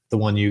than the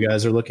one you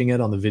guys are looking at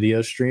on the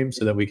video stream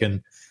so that we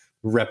can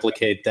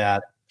replicate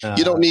that.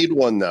 You don't need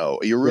one, though.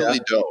 You really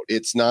don't.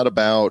 It's not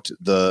about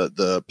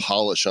the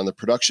polish on the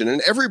production.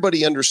 And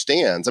everybody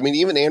understands. I mean,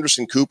 even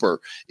Anderson Cooper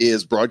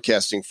is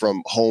broadcasting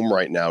from home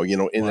right now,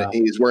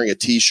 he's wearing a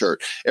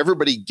T-shirt.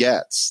 Everybody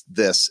gets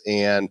this.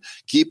 And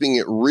keeping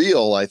it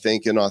real, I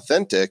think, and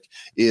authentic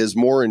is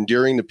more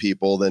endearing to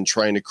people than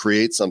trying to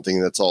create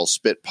something that's all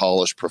spit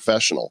polished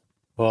professional.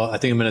 Well, I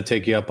think I'm going to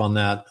take you up on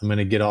that. I'm going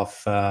to get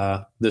off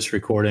this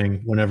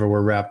recording whenever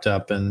we're wrapped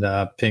up and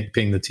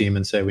ping the team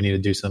and say we need to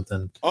do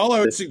something. All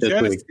I would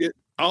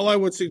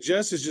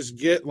suggest is just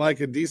get like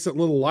a decent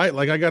little light.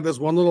 Like I got this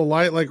one little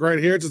light, like right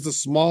here. It's just a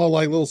small,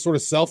 like little sort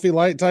of selfie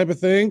light type of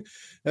thing.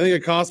 I think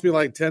it cost me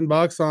like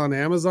 $10 on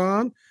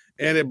Amazon,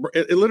 and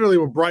it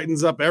literally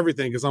brightens up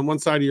everything because on one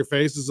side of your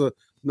face is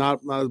not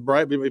as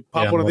bright. But you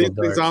pop one of these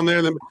things on there,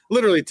 and then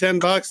literally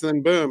 $10, and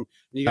then boom,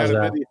 you got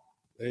a video.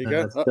 There you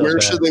go.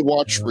 Where should they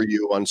watch for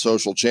you on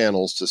social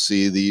channels to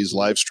see these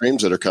live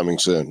streams that are coming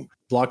soon?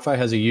 Blockfi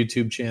has a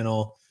YouTube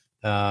channel.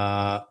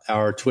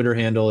 Our Twitter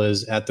handle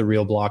is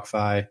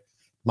 @TheRealBlockfi.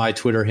 My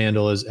Twitter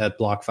handle is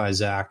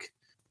 @BlockfiZach.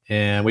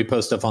 And we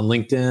post stuff on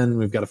LinkedIn.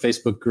 We've got a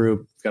Facebook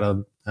group. We've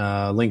got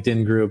a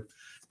LinkedIn group,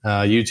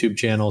 YouTube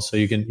channel. So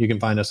you can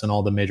find us on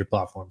all the major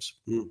platforms.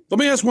 Let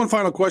me ask one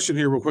final question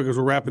here real quick as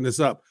we're wrapping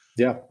this up.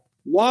 Yeah.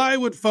 Why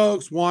would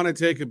folks want to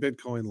take a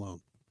Bitcoin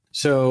loan?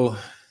 So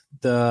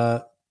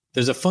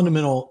there's a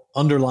fundamental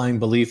underlying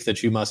belief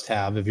that you must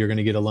have if you're going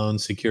to get a loan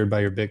secured by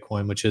your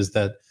Bitcoin, which is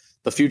that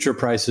the future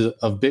price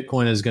of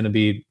Bitcoin is going to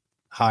be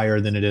higher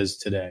than it is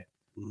today.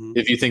 Mm-hmm.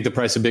 If you think the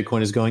price of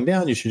Bitcoin is going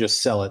down, you should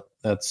just sell it.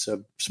 That's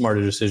a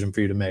smarter decision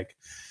for you to make.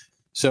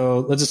 So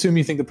let's assume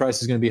you think the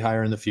price is going to be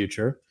higher in the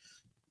future.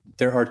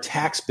 There are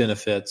tax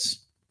benefits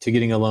to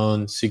getting a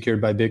loan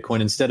secured by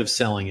Bitcoin instead of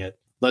selling it.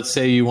 Let's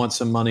say you want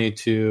some money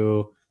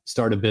to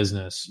start a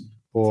business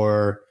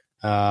or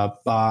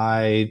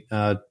buy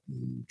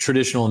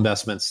traditional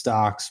investments,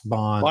 stocks,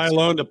 bonds. Buy a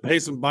loan to buy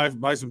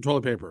some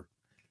toilet paper.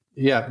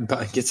 Yeah,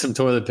 get some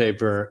toilet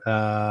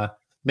paper.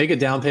 Make a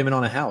down payment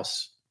on a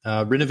house.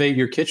 Renovate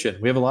your kitchen.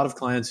 We have a lot of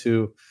clients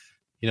who,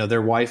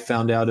 their wife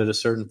found out at a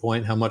certain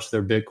point how much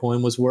their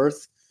Bitcoin was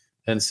worth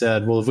and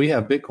said, well, if we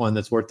have Bitcoin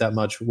that's worth that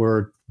much,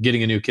 we're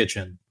getting a new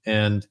kitchen.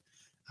 And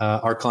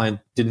our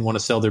client didn't want to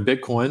sell their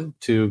Bitcoin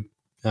to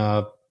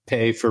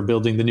pay for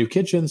building the new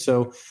kitchen.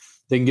 So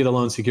they can get a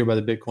loan secured by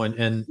the Bitcoin.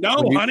 And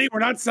honey, we're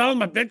not selling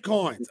my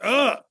Bitcoins.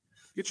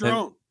 Get your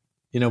own.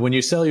 When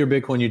you sell your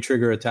Bitcoin, you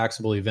trigger a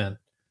taxable event.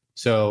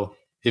 So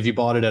if you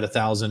bought it at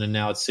 1,000 and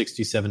now it's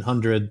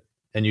 6,700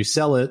 and you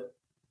sell it,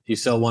 you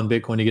sell one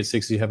Bitcoin, you get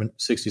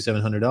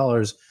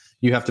 $6,700,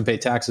 you have to pay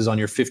taxes on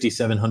your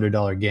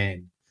 $5,700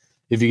 gain.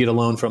 If you get a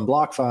loan from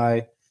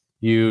Blockfi,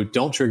 you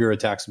don't trigger a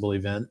taxable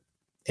event.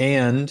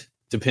 And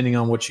depending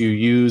on what you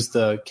use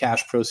the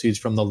cash proceeds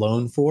from the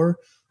loan for,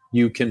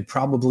 you can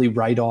probably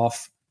write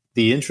off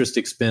the interest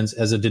expense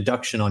as a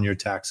deduction on your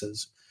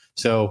taxes.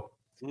 So,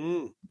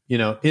 in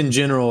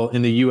general,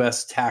 in the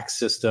U.S. tax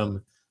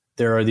system,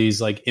 there are these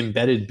like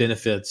embedded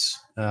benefits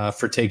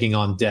for taking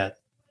on debt,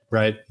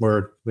 right?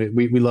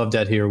 We love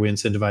debt here. We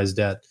incentivize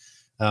debt.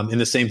 And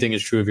the same thing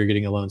is true if you're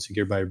getting a loan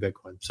secured by your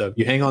Bitcoin. So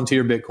you hang on to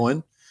your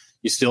Bitcoin.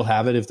 You still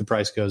have it if the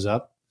price goes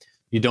up.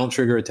 You don't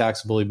trigger a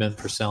taxable event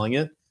for selling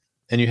it.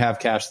 And you have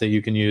cash that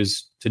you can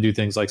use to do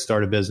things like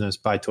start a business,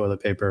 buy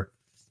toilet paper,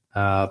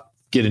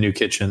 get a new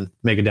kitchen,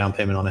 make a down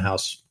payment on a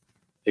house,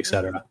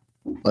 etc.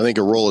 I think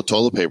a roll of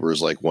toilet paper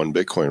is like one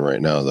Bitcoin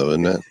right now, though,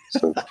 isn't it?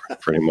 So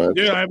pretty much.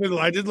 Yeah,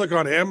 I did look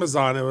on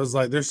Amazon. It was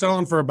like they're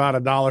selling for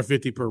about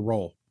 $1.50 per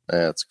roll.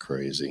 That's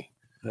crazy.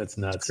 That's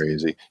nuts. That's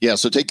crazy. Yeah,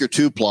 so take your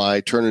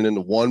 2-ply, turn it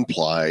into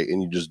 1-ply,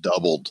 and you just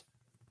doubled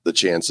the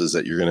chances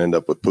that you're going to end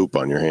up with poop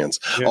on your hands.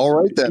 Yeah. All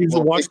right, then. Use a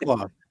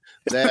washcloth.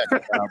 Zach,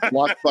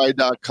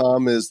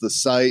 Blockfi.com is the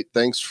site.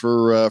 Thanks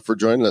for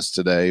joining us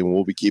today, and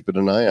we'll be keeping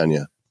an eye on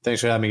you.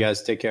 Thanks for having me,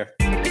 guys. Take care.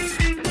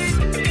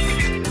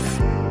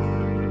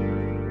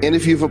 And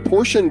if you've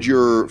apportioned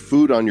your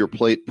food on your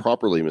plate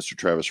properly, Mr.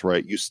 Travis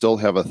Wright, you still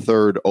have a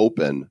third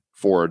open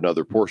for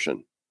another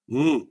portion.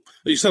 You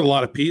said a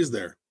lot of P's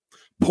there.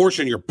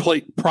 Portion your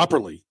plate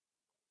properly.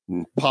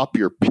 And pop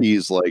your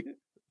peas like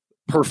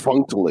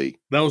perfunctorily.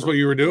 That was what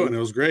you were doing. It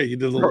was great. You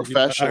did a little.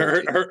 Professional.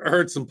 I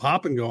heard some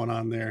popping going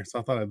on there, so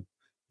I thought I'd.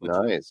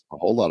 Nice. A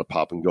whole lot of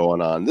popping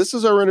going on. This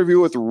is our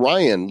interview with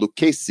Ryan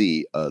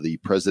Lucchesi, the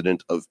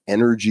president of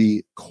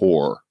Energi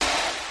Core.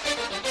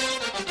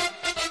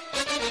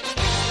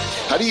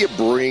 How do you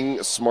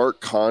bring smart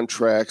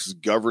contracts,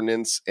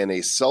 governance, and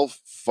a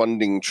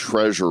self-funding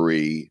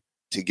treasury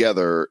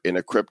together in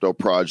a crypto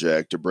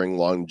project to bring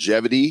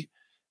longevity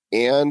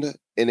and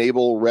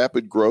enable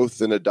rapid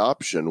growth and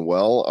adoption?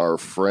 Well, our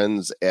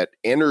friends at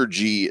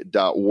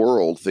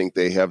Energi.world think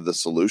they have the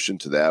solution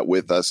to that.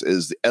 With us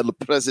is El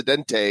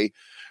Presidente,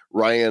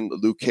 Ryan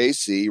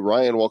Lucchesi.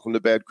 Ryan, welcome to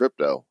Bad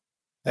Crypto.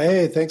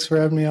 Hey, thanks for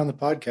having me on the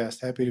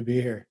podcast. Happy to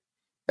be here.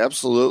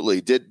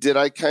 Absolutely. Did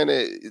I kind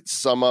of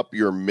sum up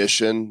your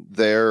mission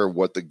there,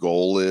 what the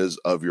goal is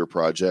of your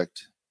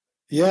project?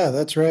 Yeah,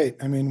 that's right.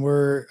 I mean,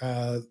 we're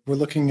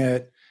looking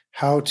at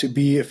how to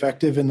be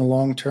effective in the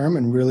long term,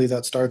 and really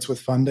that starts with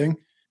funding.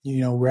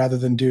 Rather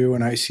than do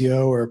an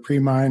ICO or a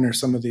pre-mine or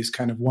some of these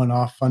kind of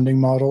one-off funding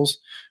models,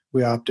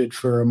 we opted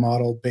for a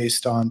model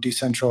based on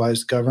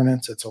decentralized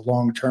governance. It's a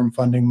long-term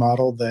funding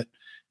model that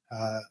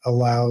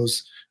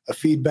allows a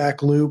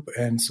feedback loop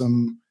and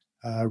some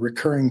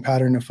recurring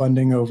pattern of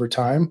funding over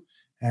time.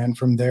 And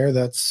from there,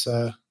 that's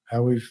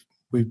how we've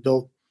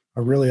built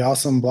a really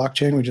awesome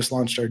blockchain. We just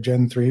launched our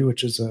Gen 3,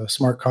 which is a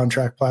smart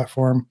contract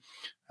platform.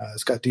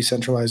 It's got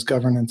decentralized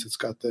governance. It's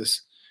got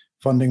this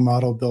funding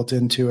model built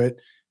into it.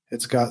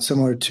 It's got,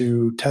 similar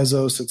to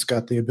Tezos, it's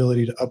got the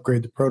ability to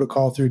upgrade the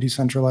protocol through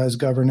decentralized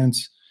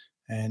governance,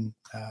 and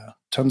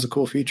tons of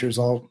cool features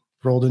all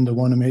rolled into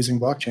one amazing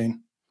blockchain.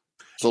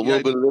 So a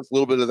little bit of this, a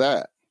little bit of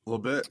that. A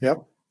little bit.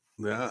 Yep.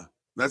 Yeah.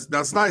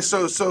 That's nice.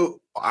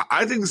 So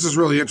I think this is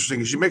really interesting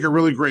because you make a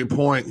really great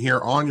point here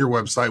on your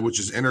website, which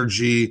is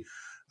Energi.world.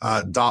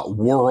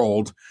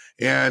 .world.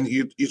 And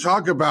you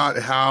talk about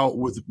how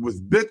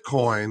with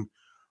Bitcoin,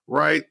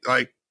 right?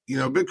 Like,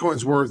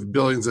 Bitcoin's worth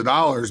billions of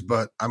dollars,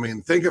 but I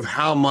mean, think of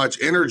how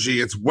much energy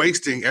it's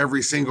wasting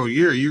every single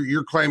year.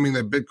 You're claiming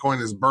that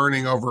Bitcoin is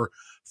burning over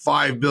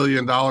 $5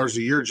 billion a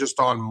year just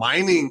on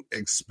mining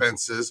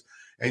expenses.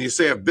 And you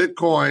say if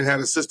Bitcoin had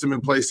a system in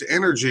place to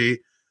energy,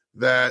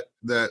 that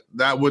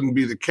wouldn't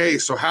be the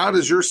case. So how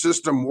does your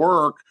system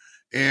work?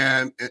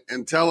 And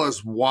tell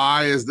us,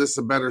 why is this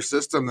a better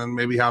system than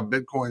maybe how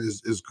Bitcoin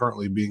is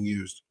currently being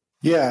used?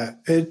 Yeah,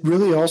 it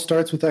really all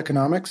starts with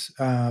economics.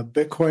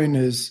 Bitcoin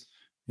is,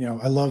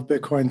 I love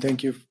Bitcoin.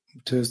 Thank you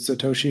to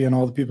Satoshi and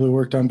all the people who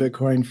worked on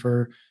Bitcoin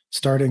for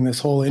starting this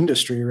whole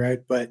industry, right?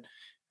 But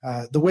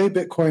the way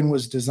Bitcoin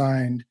was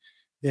designed,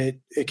 it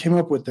came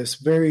up with this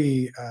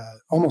very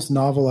almost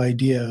novel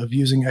idea of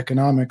using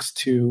economics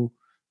to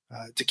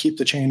keep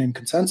the chain in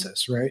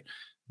consensus, right?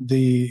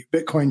 The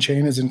Bitcoin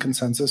chain is in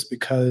consensus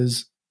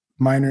because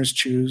miners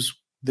choose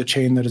the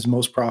chain that is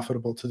most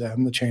profitable to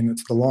them, the chain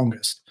that's the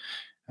longest.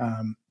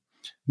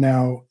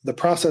 Now, the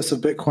process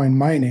of Bitcoin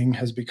mining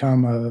has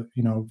become a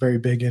very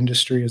big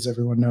industry, as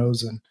everyone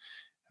knows, and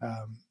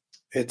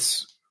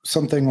it's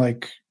something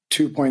like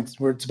 2 points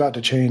where it's about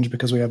to change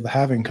because we have the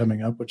halving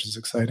coming up, which is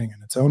exciting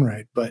in its own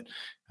right. But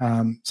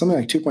something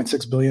like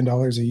 $2.6 billion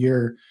a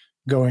year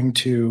going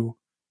to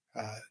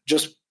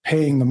just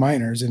paying the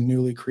miners in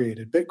newly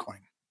created Bitcoin.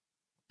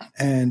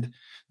 And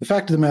the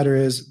fact of the matter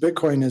is,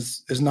 Bitcoin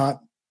is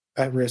not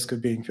at risk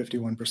of being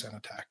 51%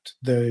 attacked.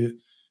 The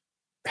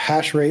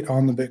hash rate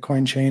on the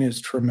Bitcoin chain is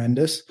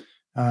tremendous.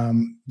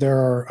 There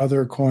are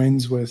other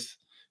coins with,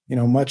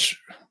 it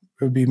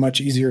would be much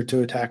easier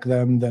to attack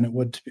them than it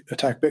would to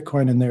attack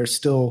Bitcoin, and they're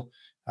still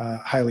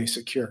highly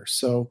secure.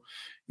 So,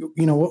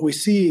 what we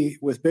see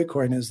with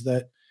Bitcoin is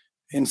that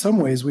in some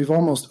ways we've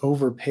almost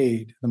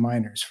overpaid the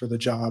miners for the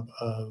job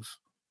of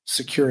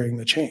securing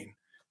the chain.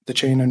 The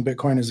chain in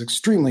Bitcoin is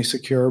extremely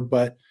secure,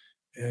 but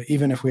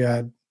even if we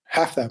had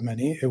half that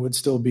many, it would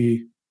still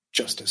be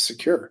just as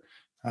secure.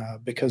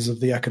 Because of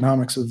the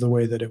economics of the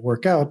way that it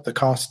work out, the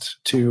cost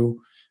to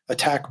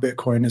attack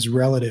Bitcoin is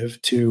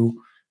relative to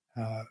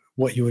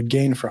what you would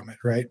gain from it,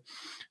 right?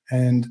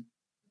 And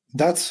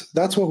that's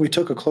what we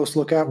took a close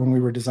look at when we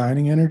were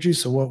designing Energi.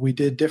 So what we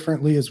did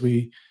differently is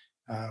we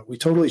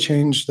totally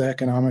changed the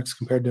economics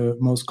compared to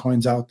most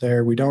coins out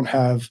there. We don't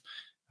have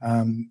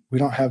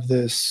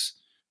this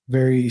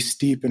very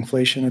steep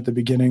inflation at the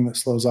beginning that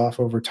slows off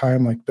over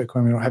time like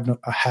Bitcoin. We don't have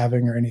a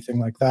halving or anything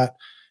like that.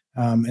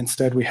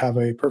 Instead, we have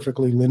a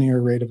perfectly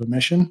linear rate of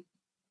emission.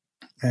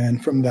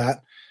 And from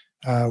that,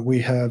 we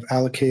have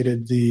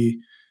allocated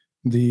the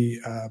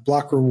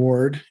block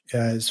reward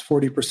as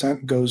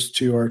 40% goes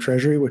to our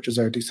treasury, which is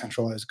our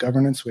decentralized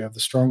governance. We have the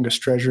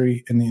strongest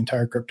treasury in the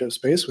entire crypto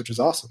space, which is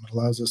awesome. It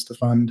allows us to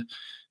fund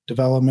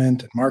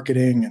development and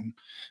marketing and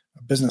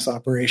business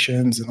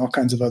operations and all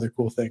kinds of other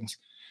cool things.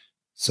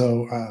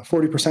 So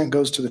 40%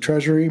 goes to the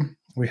treasury.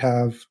 We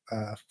have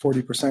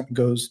 40%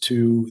 goes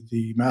to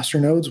the master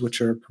nodes,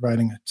 which are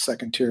providing a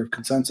second tier of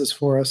consensus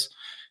for us.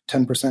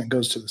 10%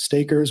 goes to the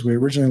stakers. We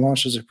originally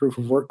launched as a proof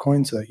of work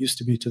coin, so that used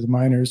to be to the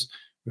miners.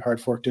 We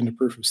hard forked into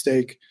proof of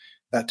stake.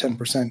 That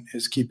 10%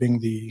 is keeping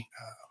the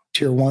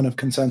tier one of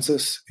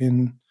consensus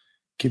in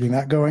keeping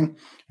that going.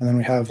 And then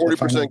we have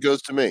 40%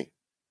 goes to me.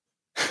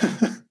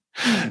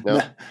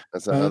 No,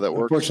 that's not how that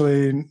works.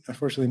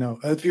 Unfortunately, no.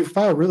 If you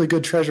file really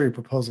good treasury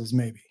proposals,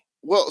 maybe.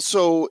 Well,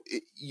 so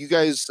you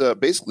guys,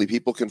 basically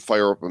people can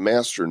fire up a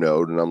master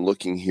node, and I'm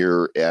looking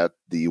here at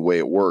the way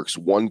it works,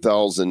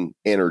 1,000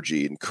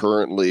 Energi. And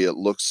currently it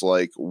looks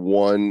like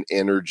one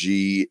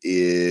Energi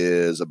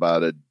is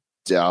about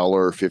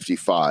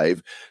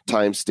 $1.55.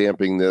 Time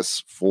stamping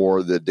this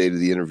for the date of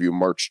the interview,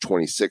 March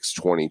 26,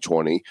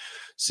 2020,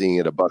 seeing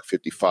it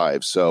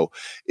 $1.55. So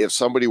if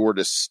somebody were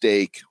to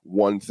stake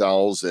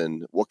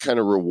 1,000, what kind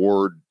of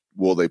reward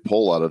will they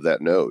pull out of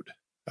that node?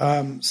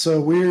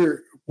 So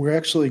we're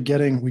actually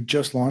we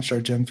just launched our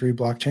Gen 3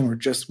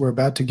 blockchain. We're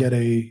about to get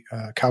a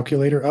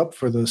calculator up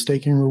for the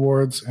staking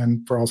rewards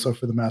and also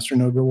for the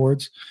master-node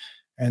rewards.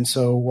 And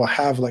so we'll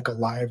have like a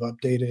live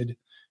updated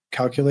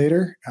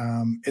calculator.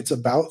 It's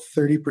about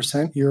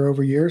 30% year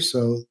over year.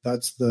 So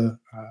that's the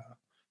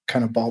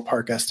kind of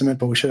ballpark estimate,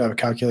 but we should have a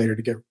calculator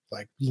to get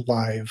like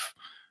live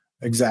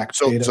exact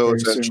data. So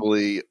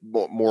essentially,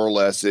 more or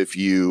less, if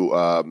you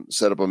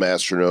set up a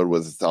master node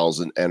with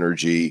 1,000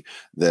 Energi,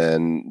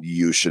 then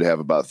you should have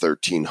about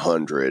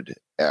 1,300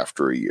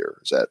 after a year.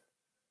 Is that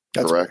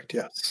correct?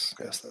 Yes,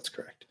 that's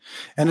correct.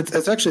 And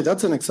it's actually,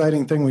 that's an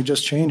exciting thing we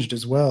just changed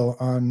as well.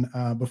 On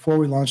before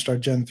we launched our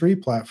Gen 3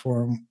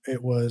 platform,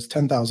 it was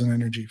 10,000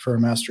 Energi for a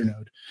master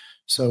node.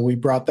 So we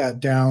brought that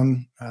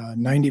down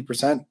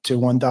 90% to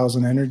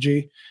 1,000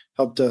 Energi,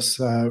 helped us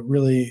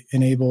really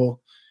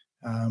enable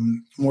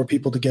more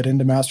people to get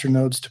into master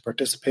nodes to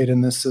participate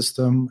in this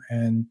system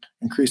and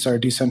increase our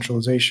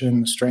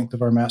decentralization, the strength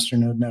of our master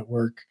node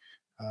network,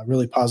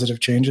 really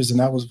positive changes. And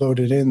that was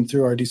voted in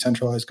through our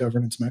decentralized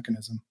governance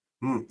mechanism.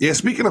 Yeah,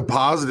 speaking of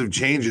positive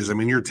changes, I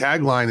mean, your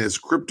tagline is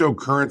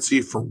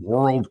cryptocurrency for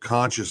world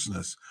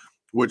consciousness,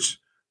 which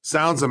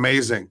sounds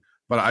amazing,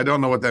 but I don't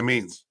know what that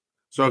means.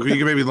 So if you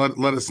can maybe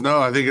let us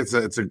know. I think it's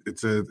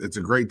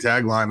a great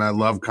tagline. I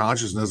love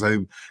consciousness.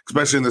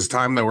 Especially in this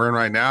time that we're in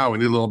right now, we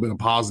need a little bit of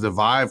positive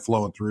vibe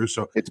flowing through.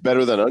 So It's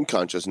better than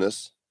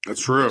unconsciousness.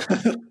 that's true.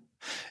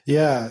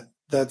 Yeah,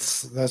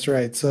 that's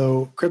right.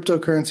 So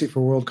cryptocurrency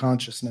for world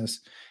consciousness.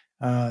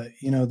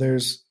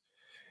 There's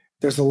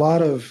a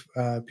lot of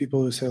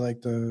people who say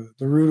like the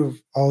root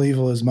of all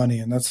evil is money,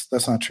 and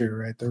that's not true,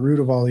 right? The root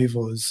of all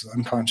evil is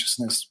unconscious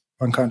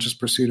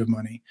pursuit of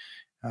money.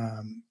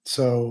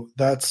 So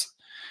that's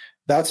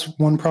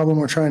one problem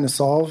we're trying to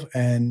solve.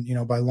 And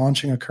by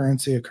launching a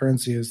currency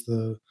is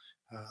the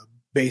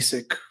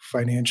basic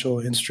financial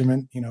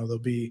instrument. They'll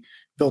be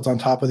built on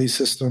top of these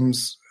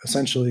systems,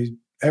 essentially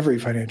every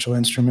financial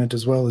instrument,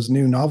 as well as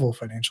new novel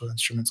financial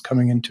instruments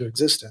coming into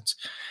existence.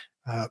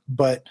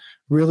 But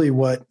really,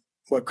 what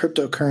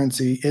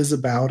cryptocurrency is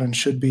about and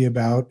should be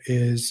about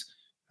is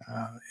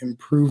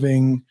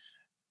improving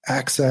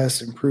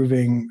access,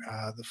 improving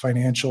the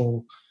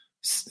financial,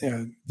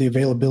 the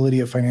availability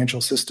of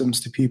financial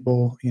systems to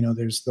people.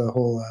 There's the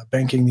whole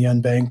banking the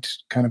unbanked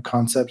kind of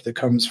concept that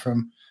comes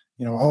from,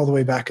 all the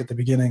way back at the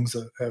beginnings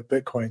of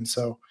Bitcoin.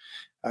 So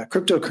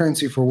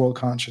cryptocurrency for world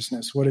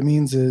consciousness, what it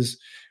means is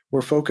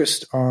we're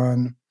focused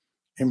on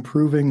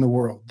improving the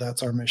world.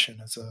 That's our mission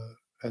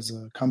as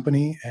a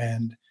company.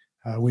 And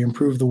we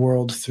improve the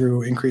world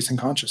through increasing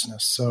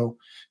consciousness. So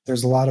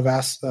there's a lot of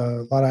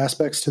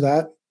aspects to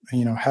that.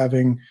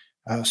 Having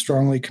a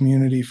strongly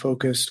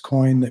community-focused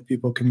coin that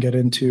people can get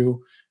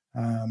into,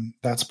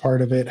 that's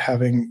part of it.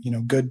 Having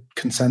good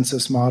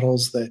consensus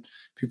models that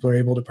people are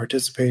able to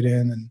participate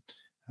in and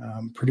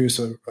produce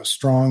a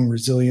strong,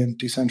 resilient,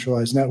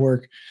 decentralized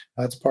network.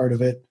 That's part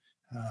of it.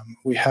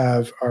 We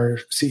have our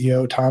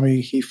CEO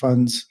Tommy. He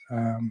funds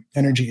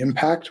Energi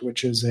Impact,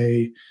 which is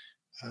a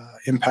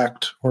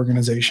impact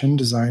organization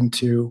designed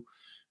to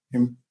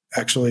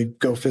actually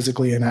go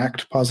physically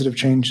enact positive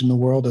change in the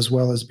world, as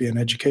well as be an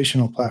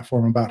educational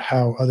platform about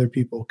how other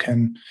people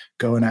can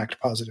go enact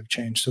positive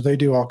change. So they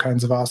do all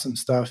kinds of awesome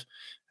stuff.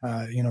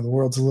 The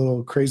world's a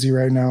little crazy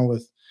right now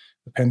with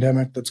the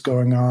pandemic that's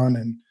going on,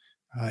 and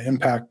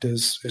Impact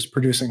is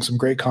producing some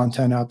great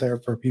content out there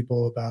for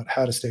people about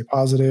how to stay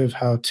positive,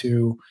 how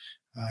to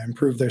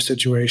improve their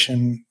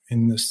situation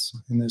in this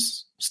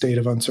state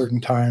of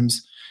uncertain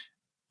times.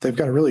 They've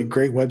got a really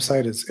great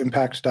website. It's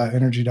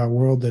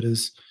impact.energy.world that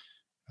is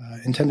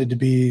intended to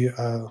be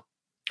a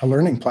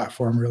learning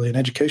platform, really an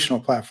educational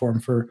platform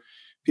for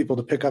people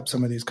to pick up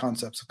some of these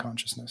concepts of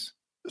consciousness.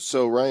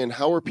 So, Ryan,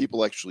 how are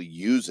people actually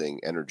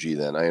using Energi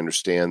then? I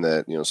understand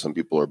that, some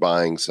people are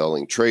buying,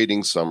 selling,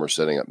 trading, some are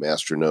setting up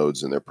master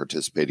nodes and they're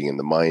participating in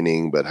the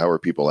mining, but how are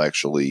people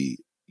actually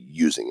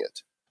using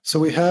it? So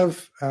we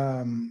have,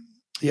 on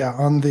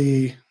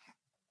the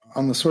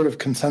sort of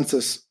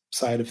consensus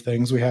side of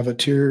things, we have a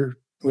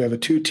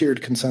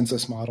two-tiered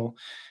consensus model,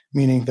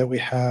 meaning that we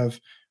have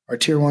our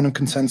tier one of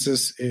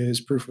consensus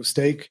is proof of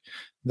stake.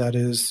 That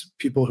is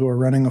people who are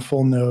running a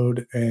full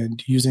node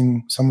and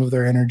using some of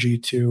their energy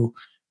to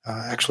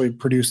actually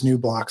produce new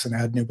blocks and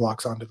add new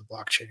blocks onto the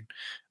blockchain.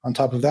 On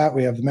top of that,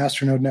 we have the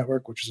masternode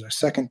network, which is our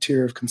second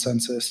tier of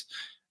consensus.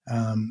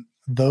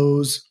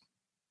 Those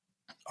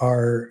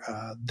are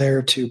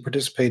there to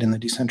participate in the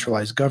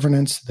decentralized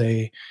governance.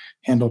 They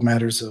handle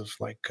matters of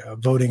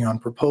voting on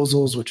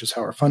proposals, which is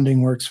how our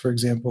funding works. For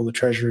example, the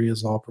Treasury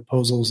is all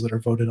proposals that are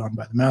voted on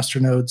by the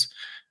masternodes,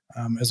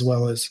 as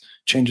well as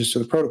changes to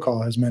the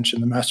protocol. As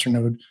mentioned, the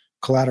masternode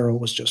collateral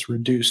was just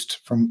reduced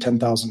from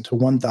 10,000 to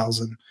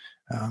 1,000,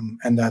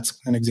 and that's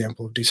an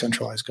example of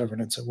decentralized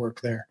governance at work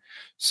there.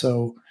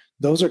 So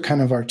those are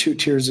kind of our two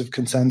tiers of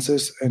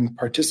consensus, and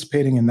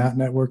participating in that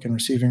network and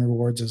receiving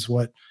rewards is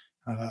what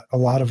a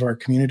lot of our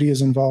community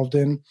is involved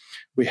in.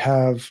 We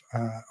have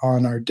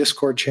on our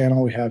Discord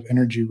channel, we have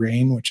Energy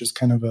Rain, which is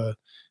kind of a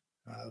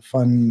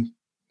fun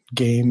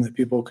game that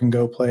people can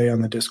go play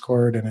on the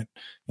Discord, and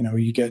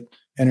you get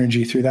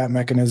energy through that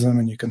mechanism,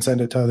 and you can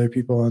send it to other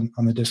people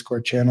on the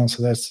Discord channel.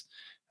 So that's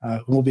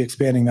we'll be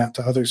expanding that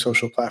to other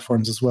social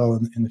platforms as well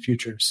in the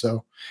future.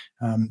 So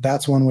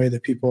that's one way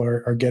that people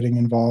are getting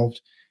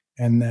involved.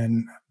 And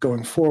then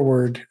going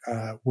forward,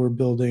 we're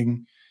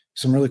building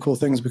some really cool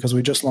things because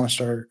we just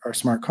launched our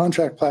smart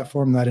contract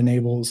platform that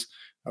enables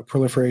a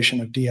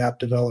proliferation of DApp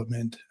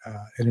development.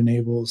 It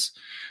enables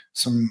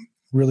some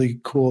really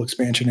cool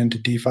expansion into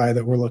DeFi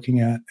that we're looking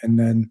at. And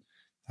then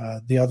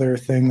the other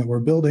thing that we're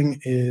building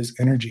is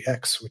Energi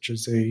X, which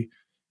is a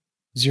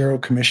zero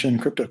commission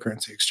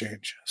cryptocurrency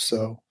exchange.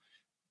 So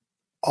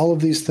all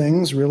of these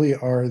things really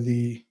are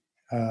the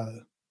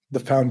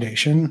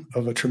foundation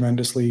of a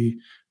tremendously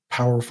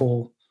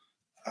powerful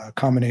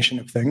combination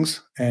of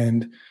things.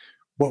 And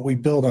what we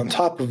build on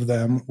top of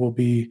them will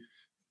be,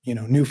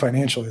 new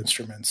financial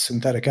instruments,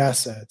 synthetic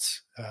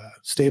assets,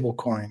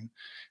 stablecoin,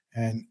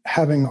 and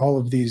having all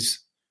of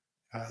these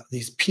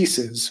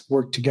pieces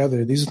work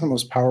together. These are the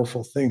most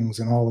powerful things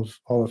in all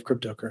of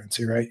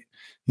cryptocurrency, right?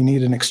 you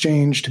need an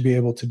exchange to be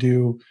able to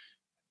do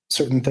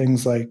certain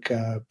things like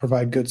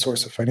provide good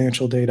source of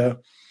financial data.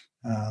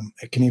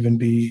 It can even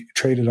be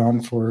traded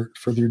on for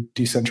their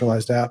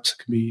decentralized apps. It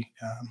can be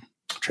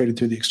traded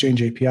through the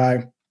Exchange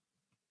API.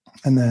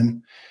 And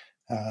then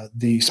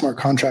the smart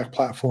contract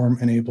platform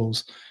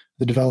enables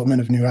the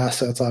development of new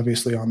assets,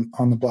 obviously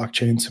on the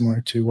blockchain, similar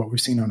to what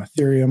we've seen on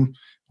Ethereum,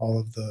 all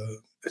of the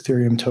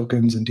Ethereum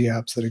tokens and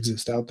dApps that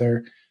exist out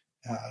there.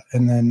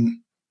 And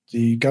then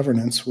the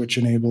governance, which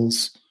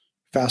enables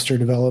faster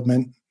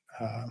development,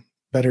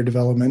 better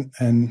development,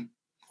 and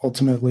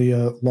ultimately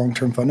a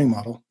long-term funding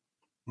model.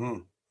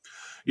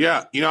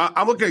 Yeah,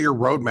 I'm looking at your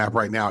roadmap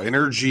right now,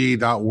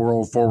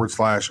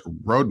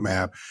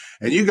 energy.world/roadmap.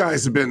 And you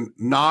guys have been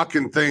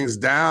knocking things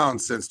down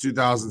since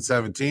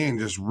 2017.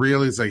 Just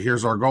really, it's like,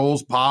 here's our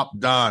goals, pop,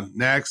 done,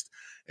 next.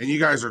 And you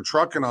guys are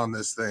trucking on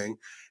this thing.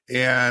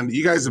 And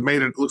you guys have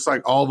made it, looks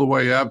like, all the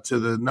way up to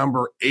the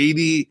number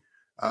 80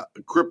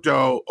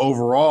 crypto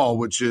overall,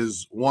 which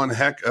is one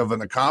heck of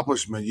an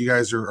accomplishment. You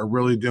guys are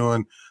really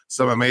doing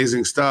some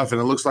amazing stuff.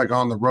 And it looks like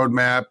on the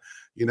roadmap,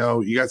 you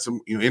got some,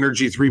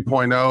 Energy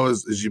 3.0,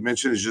 as you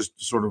mentioned, is just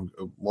sort of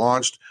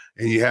launched.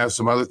 And you have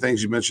some other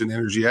things. You mentioned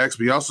Energy X,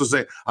 but you also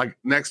say, like,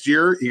 next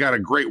year, you got a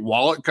great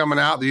wallet coming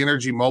out, the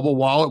Energy mobile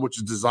wallet, which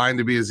is designed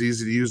to be as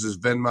easy to use as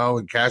Venmo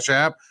and Cash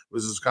App.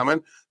 This is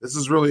coming. This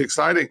is really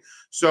exciting.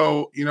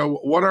 So,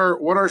 what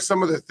are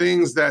some of the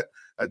things that,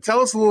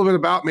 tell us a little bit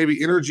about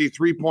maybe Energy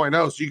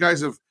 3.0. So you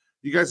guys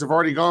have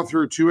already gone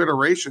through 2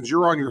 iterations.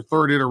 You're on your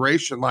 3rd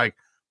iteration. Like,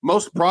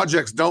 most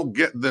projects don't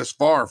get this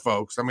far,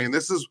 folks. I mean,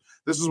 this is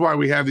why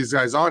we have these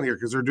guys on here,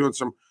 because they're doing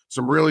some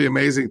really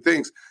amazing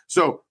things.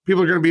 So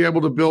people are going to be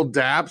able to build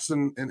dApps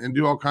and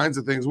do all kinds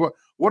of things. What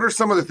are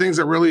some of the things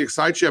that really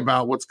excite you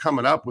about what's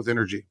coming up with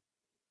Energy?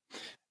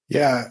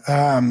 Yeah,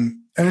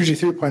 Energy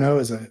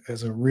 3.0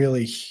 is a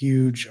really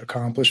huge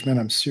accomplishment.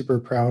 I'm super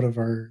proud of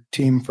our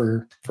team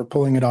for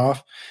pulling it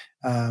off.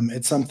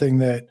 It's something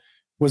that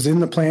was in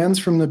the plans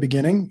from the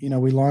beginning.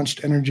 We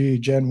launched Energy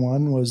Gen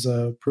 1 was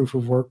a proof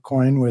of work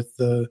coin with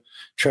the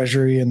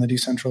treasury and the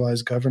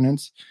decentralized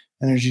governance.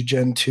 Energy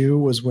Gen 2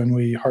 was when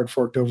we hard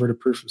forked over to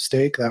proof of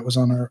stake. That was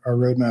on our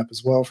roadmap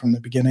as well from the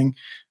beginning.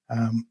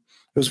 It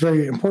was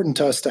very important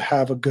to us to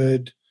have a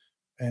good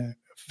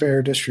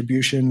fair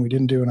distribution. We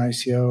didn't do an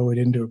ICO. We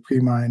didn't do a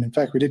pre-mine. In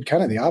fact, we did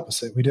kind of the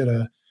opposite. We did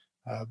a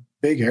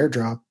big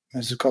airdrop,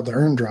 as it's called, the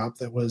earn drop,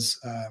 that was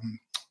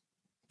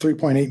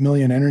 3.8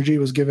 million energy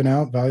was given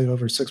out, valued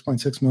over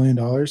 $6.6 million.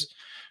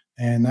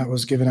 And that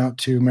was given out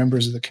to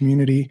members of the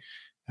community.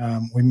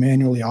 We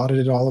manually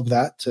audited all of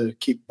that to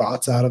keep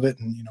bots out of it,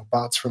 and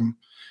bots from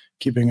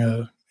keeping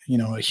a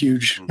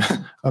huge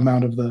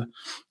amount of the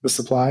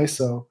supply.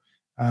 So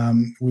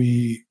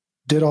we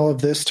did all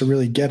of this to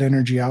really get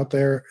energy out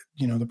there.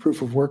 The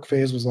proof of work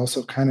phase was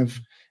also kind of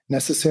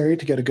necessary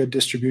to get a good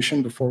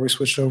distribution before we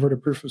switched over to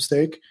proof of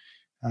stake.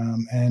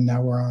 And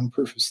now we're on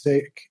proof of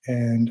stake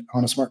and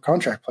on a smart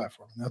contract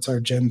platform. That's our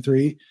Gen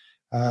 3.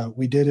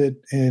 We did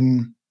it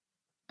in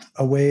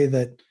a way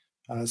that,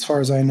 as far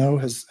as I know,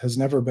 has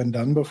never been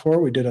done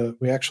before.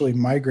 We actually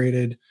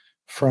migrated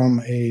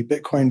from a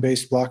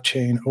Bitcoin-based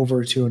blockchain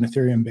over to an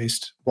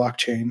Ethereum-based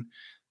blockchain.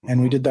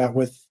 And we did that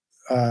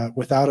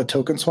without a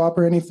token swap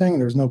or anything.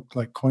 There was no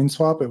coin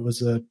swap. It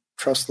was a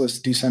trustless,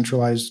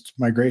 decentralized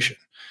migration.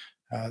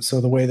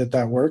 So the way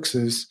that works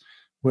is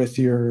with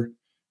your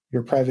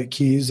private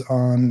keys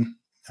on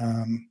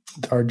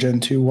our Gen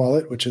 2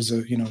 wallet, which is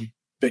a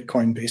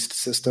Bitcoin-based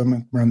system.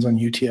 It runs on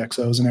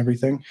UTXOs and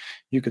everything.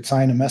 You could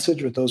sign a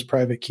message with those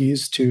private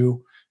keys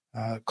to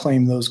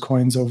claim those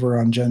coins over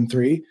on Gen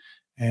 3.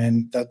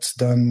 And that's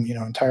done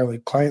entirely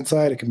client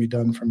side. It can be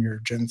done from your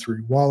Gen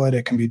 3 wallet.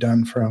 It can be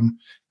done from,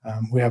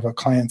 we have a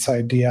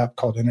client-side dApp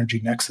called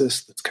Energy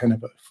Nexus that's kind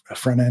of a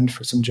front end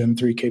for some Gen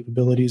 3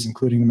 capabilities,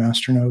 including the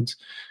master nodes.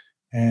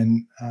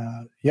 And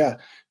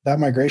that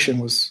migration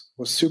was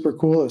super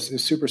cool.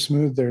 It's super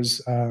smooth. There's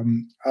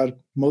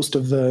most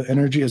of the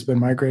energy has been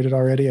migrated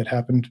already. It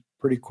happened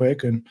pretty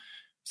quick, and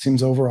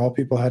seems overall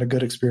people had a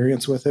good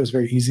experience with it. It was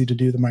very easy to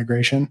do the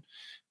migration.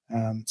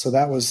 So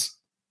that was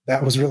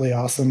really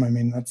awesome. I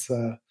mean,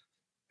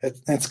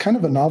 it's kind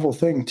of a novel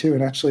thing too,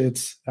 and actually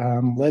it's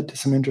led to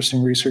some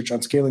interesting research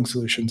on scaling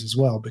solutions as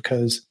well.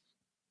 Because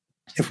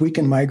if we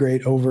can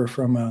migrate over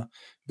from a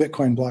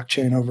Bitcoin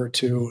blockchain over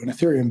to an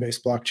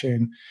Ethereum-based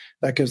blockchain,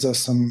 that gives us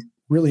some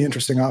really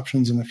interesting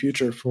options in the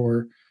future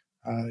for,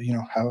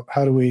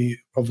 how do we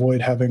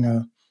avoid having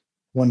a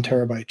 1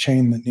 terabyte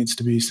chain that needs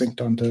to be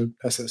synced onto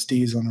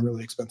SSDs on a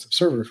really expensive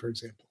server, for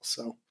example.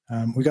 So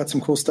we got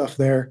some cool stuff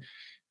there.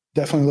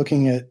 Definitely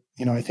looking at,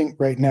 I think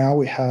right now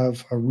we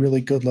have a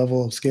really good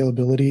level of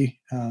scalability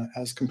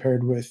as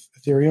compared with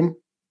Ethereum.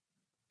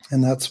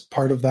 And that's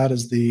part of that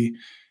is the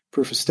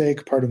proof of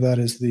stake. Part of that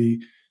is the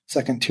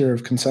second tier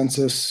of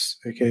consensus,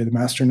 aka the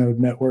masternode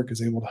network,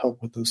 is able to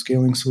help with those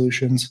scaling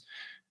solutions.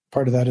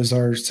 Part of that is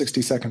our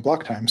 60-second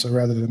block time. So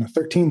rather than a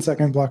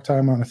 13-second block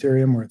time on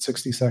Ethereum, we're at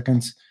 60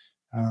 seconds.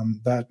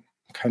 That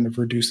kind of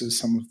reduces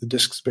some of the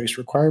disk space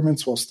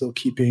requirements while still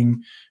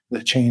keeping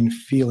the chain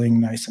feeling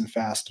nice and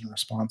fast and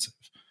responsive.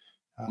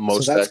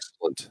 Most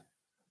excellent.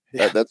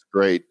 Yeah. That's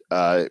great.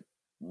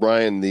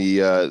 Brian,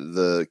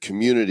 the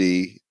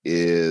community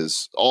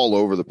is all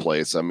over the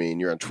place. I mean,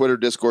 you're on Twitter,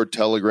 Discord,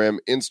 Telegram,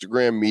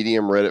 Instagram,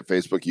 Medium, Reddit,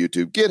 Facebook,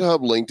 YouTube,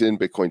 GitHub, LinkedIn,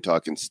 Bitcoin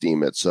Talk, and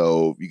Steam It.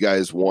 So if you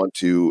guys want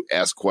to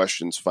ask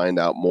questions, find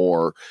out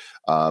more,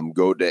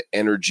 go to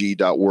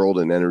energi.world,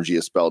 and Energi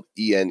is spelled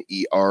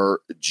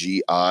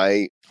ENERGI.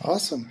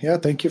 Awesome. Yeah,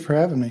 thank you for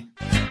having me.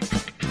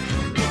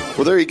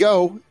 Well, there you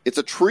go. It's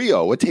a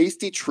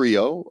tasty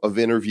trio of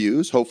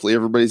interviews. Hopefully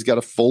everybody's got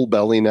a full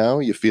belly now.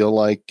 You feel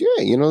like,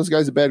 hey, you know, this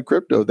guy's a bad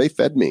crypto. They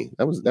fed me.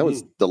 That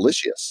was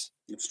delicious.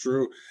 It's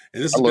true.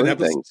 And this has been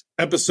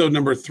episode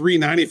number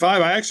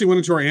 395. I actually went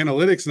into our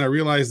analytics and I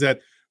realized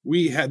that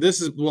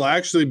will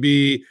actually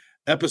be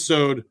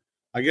episode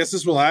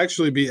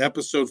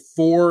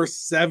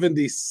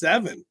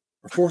 477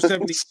 or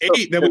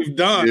 478 that we've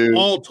done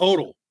all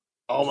total.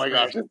 Oh my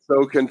gosh, it's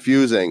so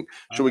confusing.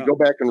 Should we go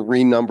back and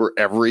renumber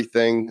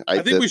everything? I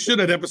think we should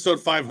at episode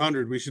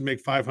 500. We should make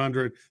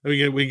 500.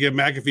 We get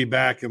McAfee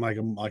back in like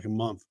a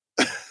month.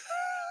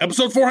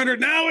 Episode 400.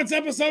 Now it's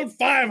episode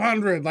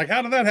 500. Like,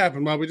 how did that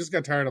happen? Well, we just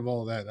got tired of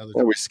all of that.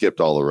 We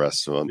skipped all the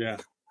rest of them. Yeah.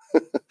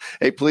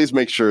 Hey, please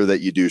make sure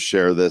that you do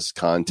share this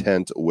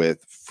content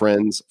with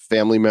friends,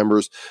 family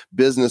members,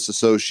 business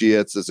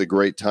associates. It's a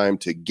great time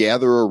to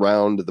gather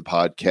around the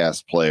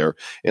podcast player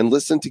and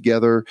listen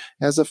together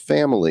as a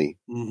family.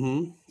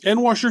 Mm-hmm.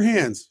 And wash your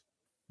hands.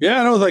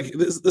 Yeah, I know. Like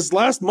this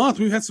last month,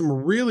 we've had some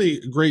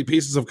really great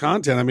pieces of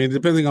content. I mean,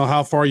 depending on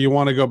how far you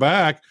want to go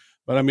back.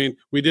 But I mean,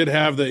 we did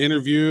have the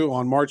interview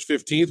on March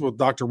 15th with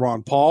Dr.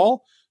 Ron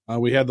Paul.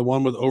 We had the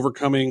one with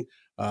overcoming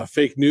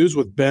fake news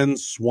with Ben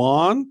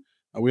Swan.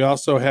 We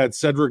also had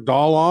Cedric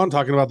Dahl on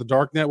talking about the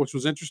darknet, which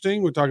was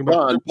interesting. We're talking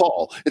about Ron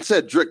Paul. It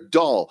said Cedric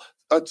Dahl.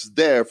 It's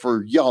there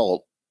for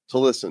y'all to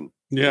listen.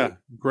 Yeah,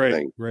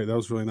 great. That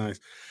was really nice.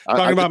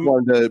 I just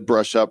wanted to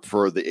brush up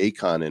for the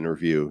Akon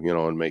interview,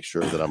 and make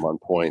sure that I'm on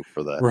point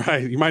for that.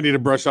 Right. You might need to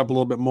brush up a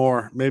little bit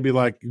more. Maybe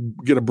like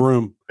get a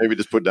broom. Maybe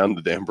just put down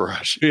the damn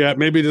brush. Yeah,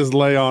 maybe just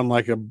lay on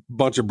like a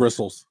bunch of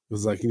bristles.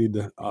 It's like you need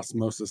to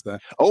osmosis that.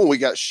 Oh, we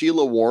got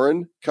Sheila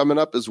Warren coming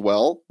up as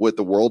well with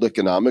the World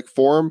Economic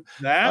Forum.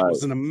 That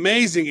was an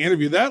amazing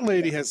interview. That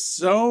lady has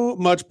so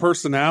much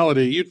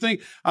personality. You'd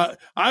think I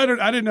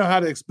didn't know how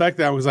to expect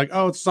that. I was like,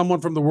 oh, it's someone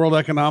from the World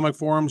Economic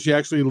Forum. She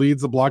actually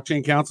leads the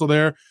blockchain council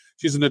there.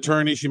 She's an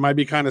attorney. She might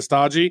be kind of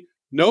stodgy.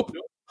 Nope.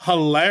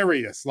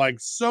 Hilarious. Like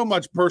so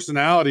much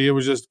personality. It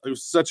was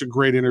such a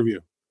great interview.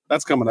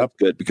 That's coming up.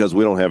 Good, because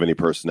we don't have any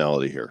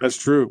personality here. That's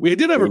true. We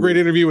did have a great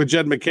interview with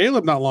Jed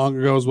McCaleb not long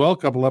ago as well, a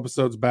couple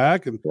episodes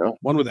back, and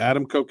one with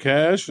Adam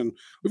Kokesh. And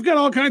we've got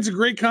all kinds of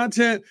great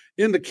content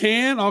in the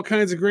can, all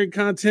kinds of great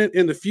content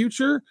in the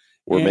future.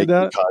 We're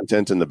making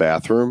content in the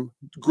bathroom.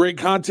 Great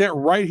content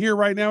right here,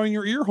 right now in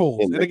your ear holes.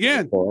 And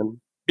again,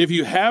 if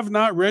you have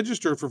not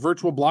registered for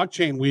Virtual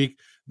Blockchain Week,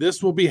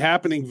 this will be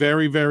happening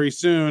very, very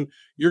soon.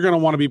 You're going to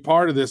want to be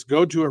part of this.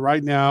 Go to it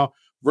right now.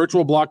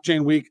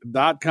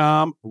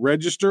 virtualblockchainweek.com,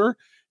 register,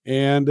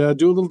 and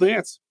do a little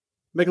dance.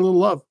 Make a little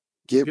love.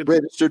 Get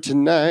registered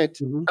tonight.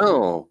 Mm-hmm.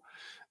 Oh,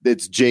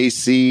 it's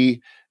JC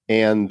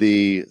and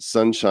the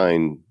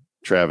Sunshine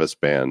Travis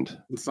Band.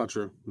 It's not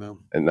true. No.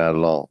 And not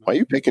at all. Why are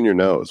you picking your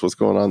nose? What's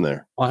going on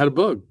there? Well, I had a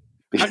bug.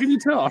 How can you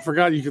tell? I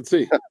forgot you could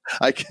see.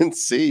 I can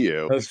see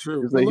you. That's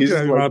true. He's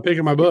just like,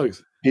 picking my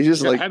bugs. He's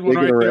just like, I had one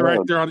right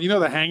there on,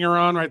 the hanger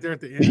on right there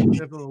at the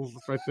end.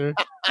 Right there.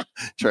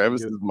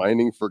 Travis is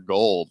mining for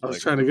gold. I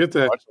was trying to get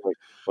that.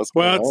 It's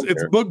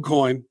bug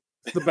coin.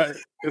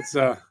 It's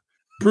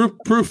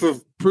proof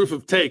of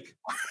take.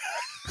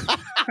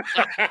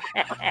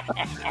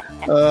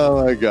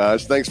 Oh my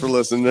gosh. Thanks for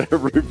listening,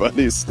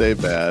 everybody. Stay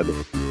bad.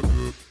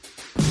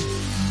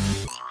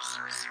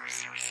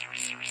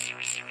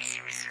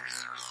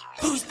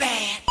 Who's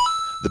bad?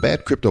 The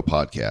Bad Crypto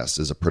Podcast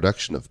is a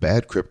production of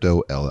Bad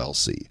Crypto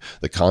LLC.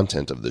 The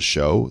content of the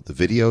show, the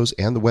videos,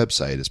 and the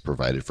website is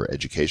provided for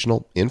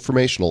educational,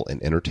 informational,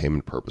 and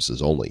entertainment purposes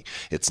only.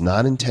 It's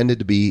not intended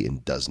to be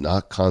and does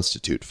not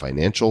constitute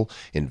financial,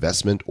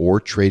 investment, or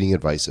trading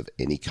advice of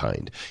any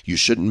kind. You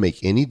shouldn't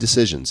make any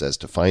decisions as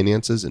to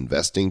finances,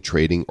 investing,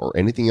 trading, or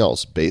anything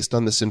else based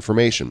on this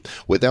information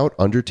without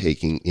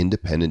undertaking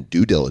independent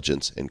due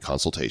diligence and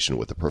consultation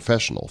with a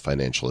professional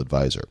financial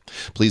advisor.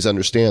 Please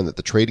understand that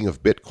the trading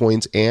of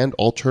Bitcoins and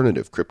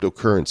alternative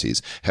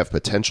cryptocurrencies have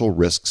potential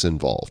risks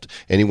involved.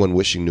 Anyone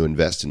wishing to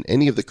invest in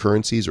any of the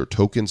currencies or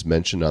tokens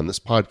mentioned on this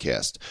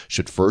podcast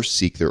should first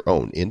seek their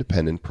own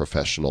independent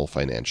professional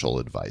financial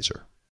advisor.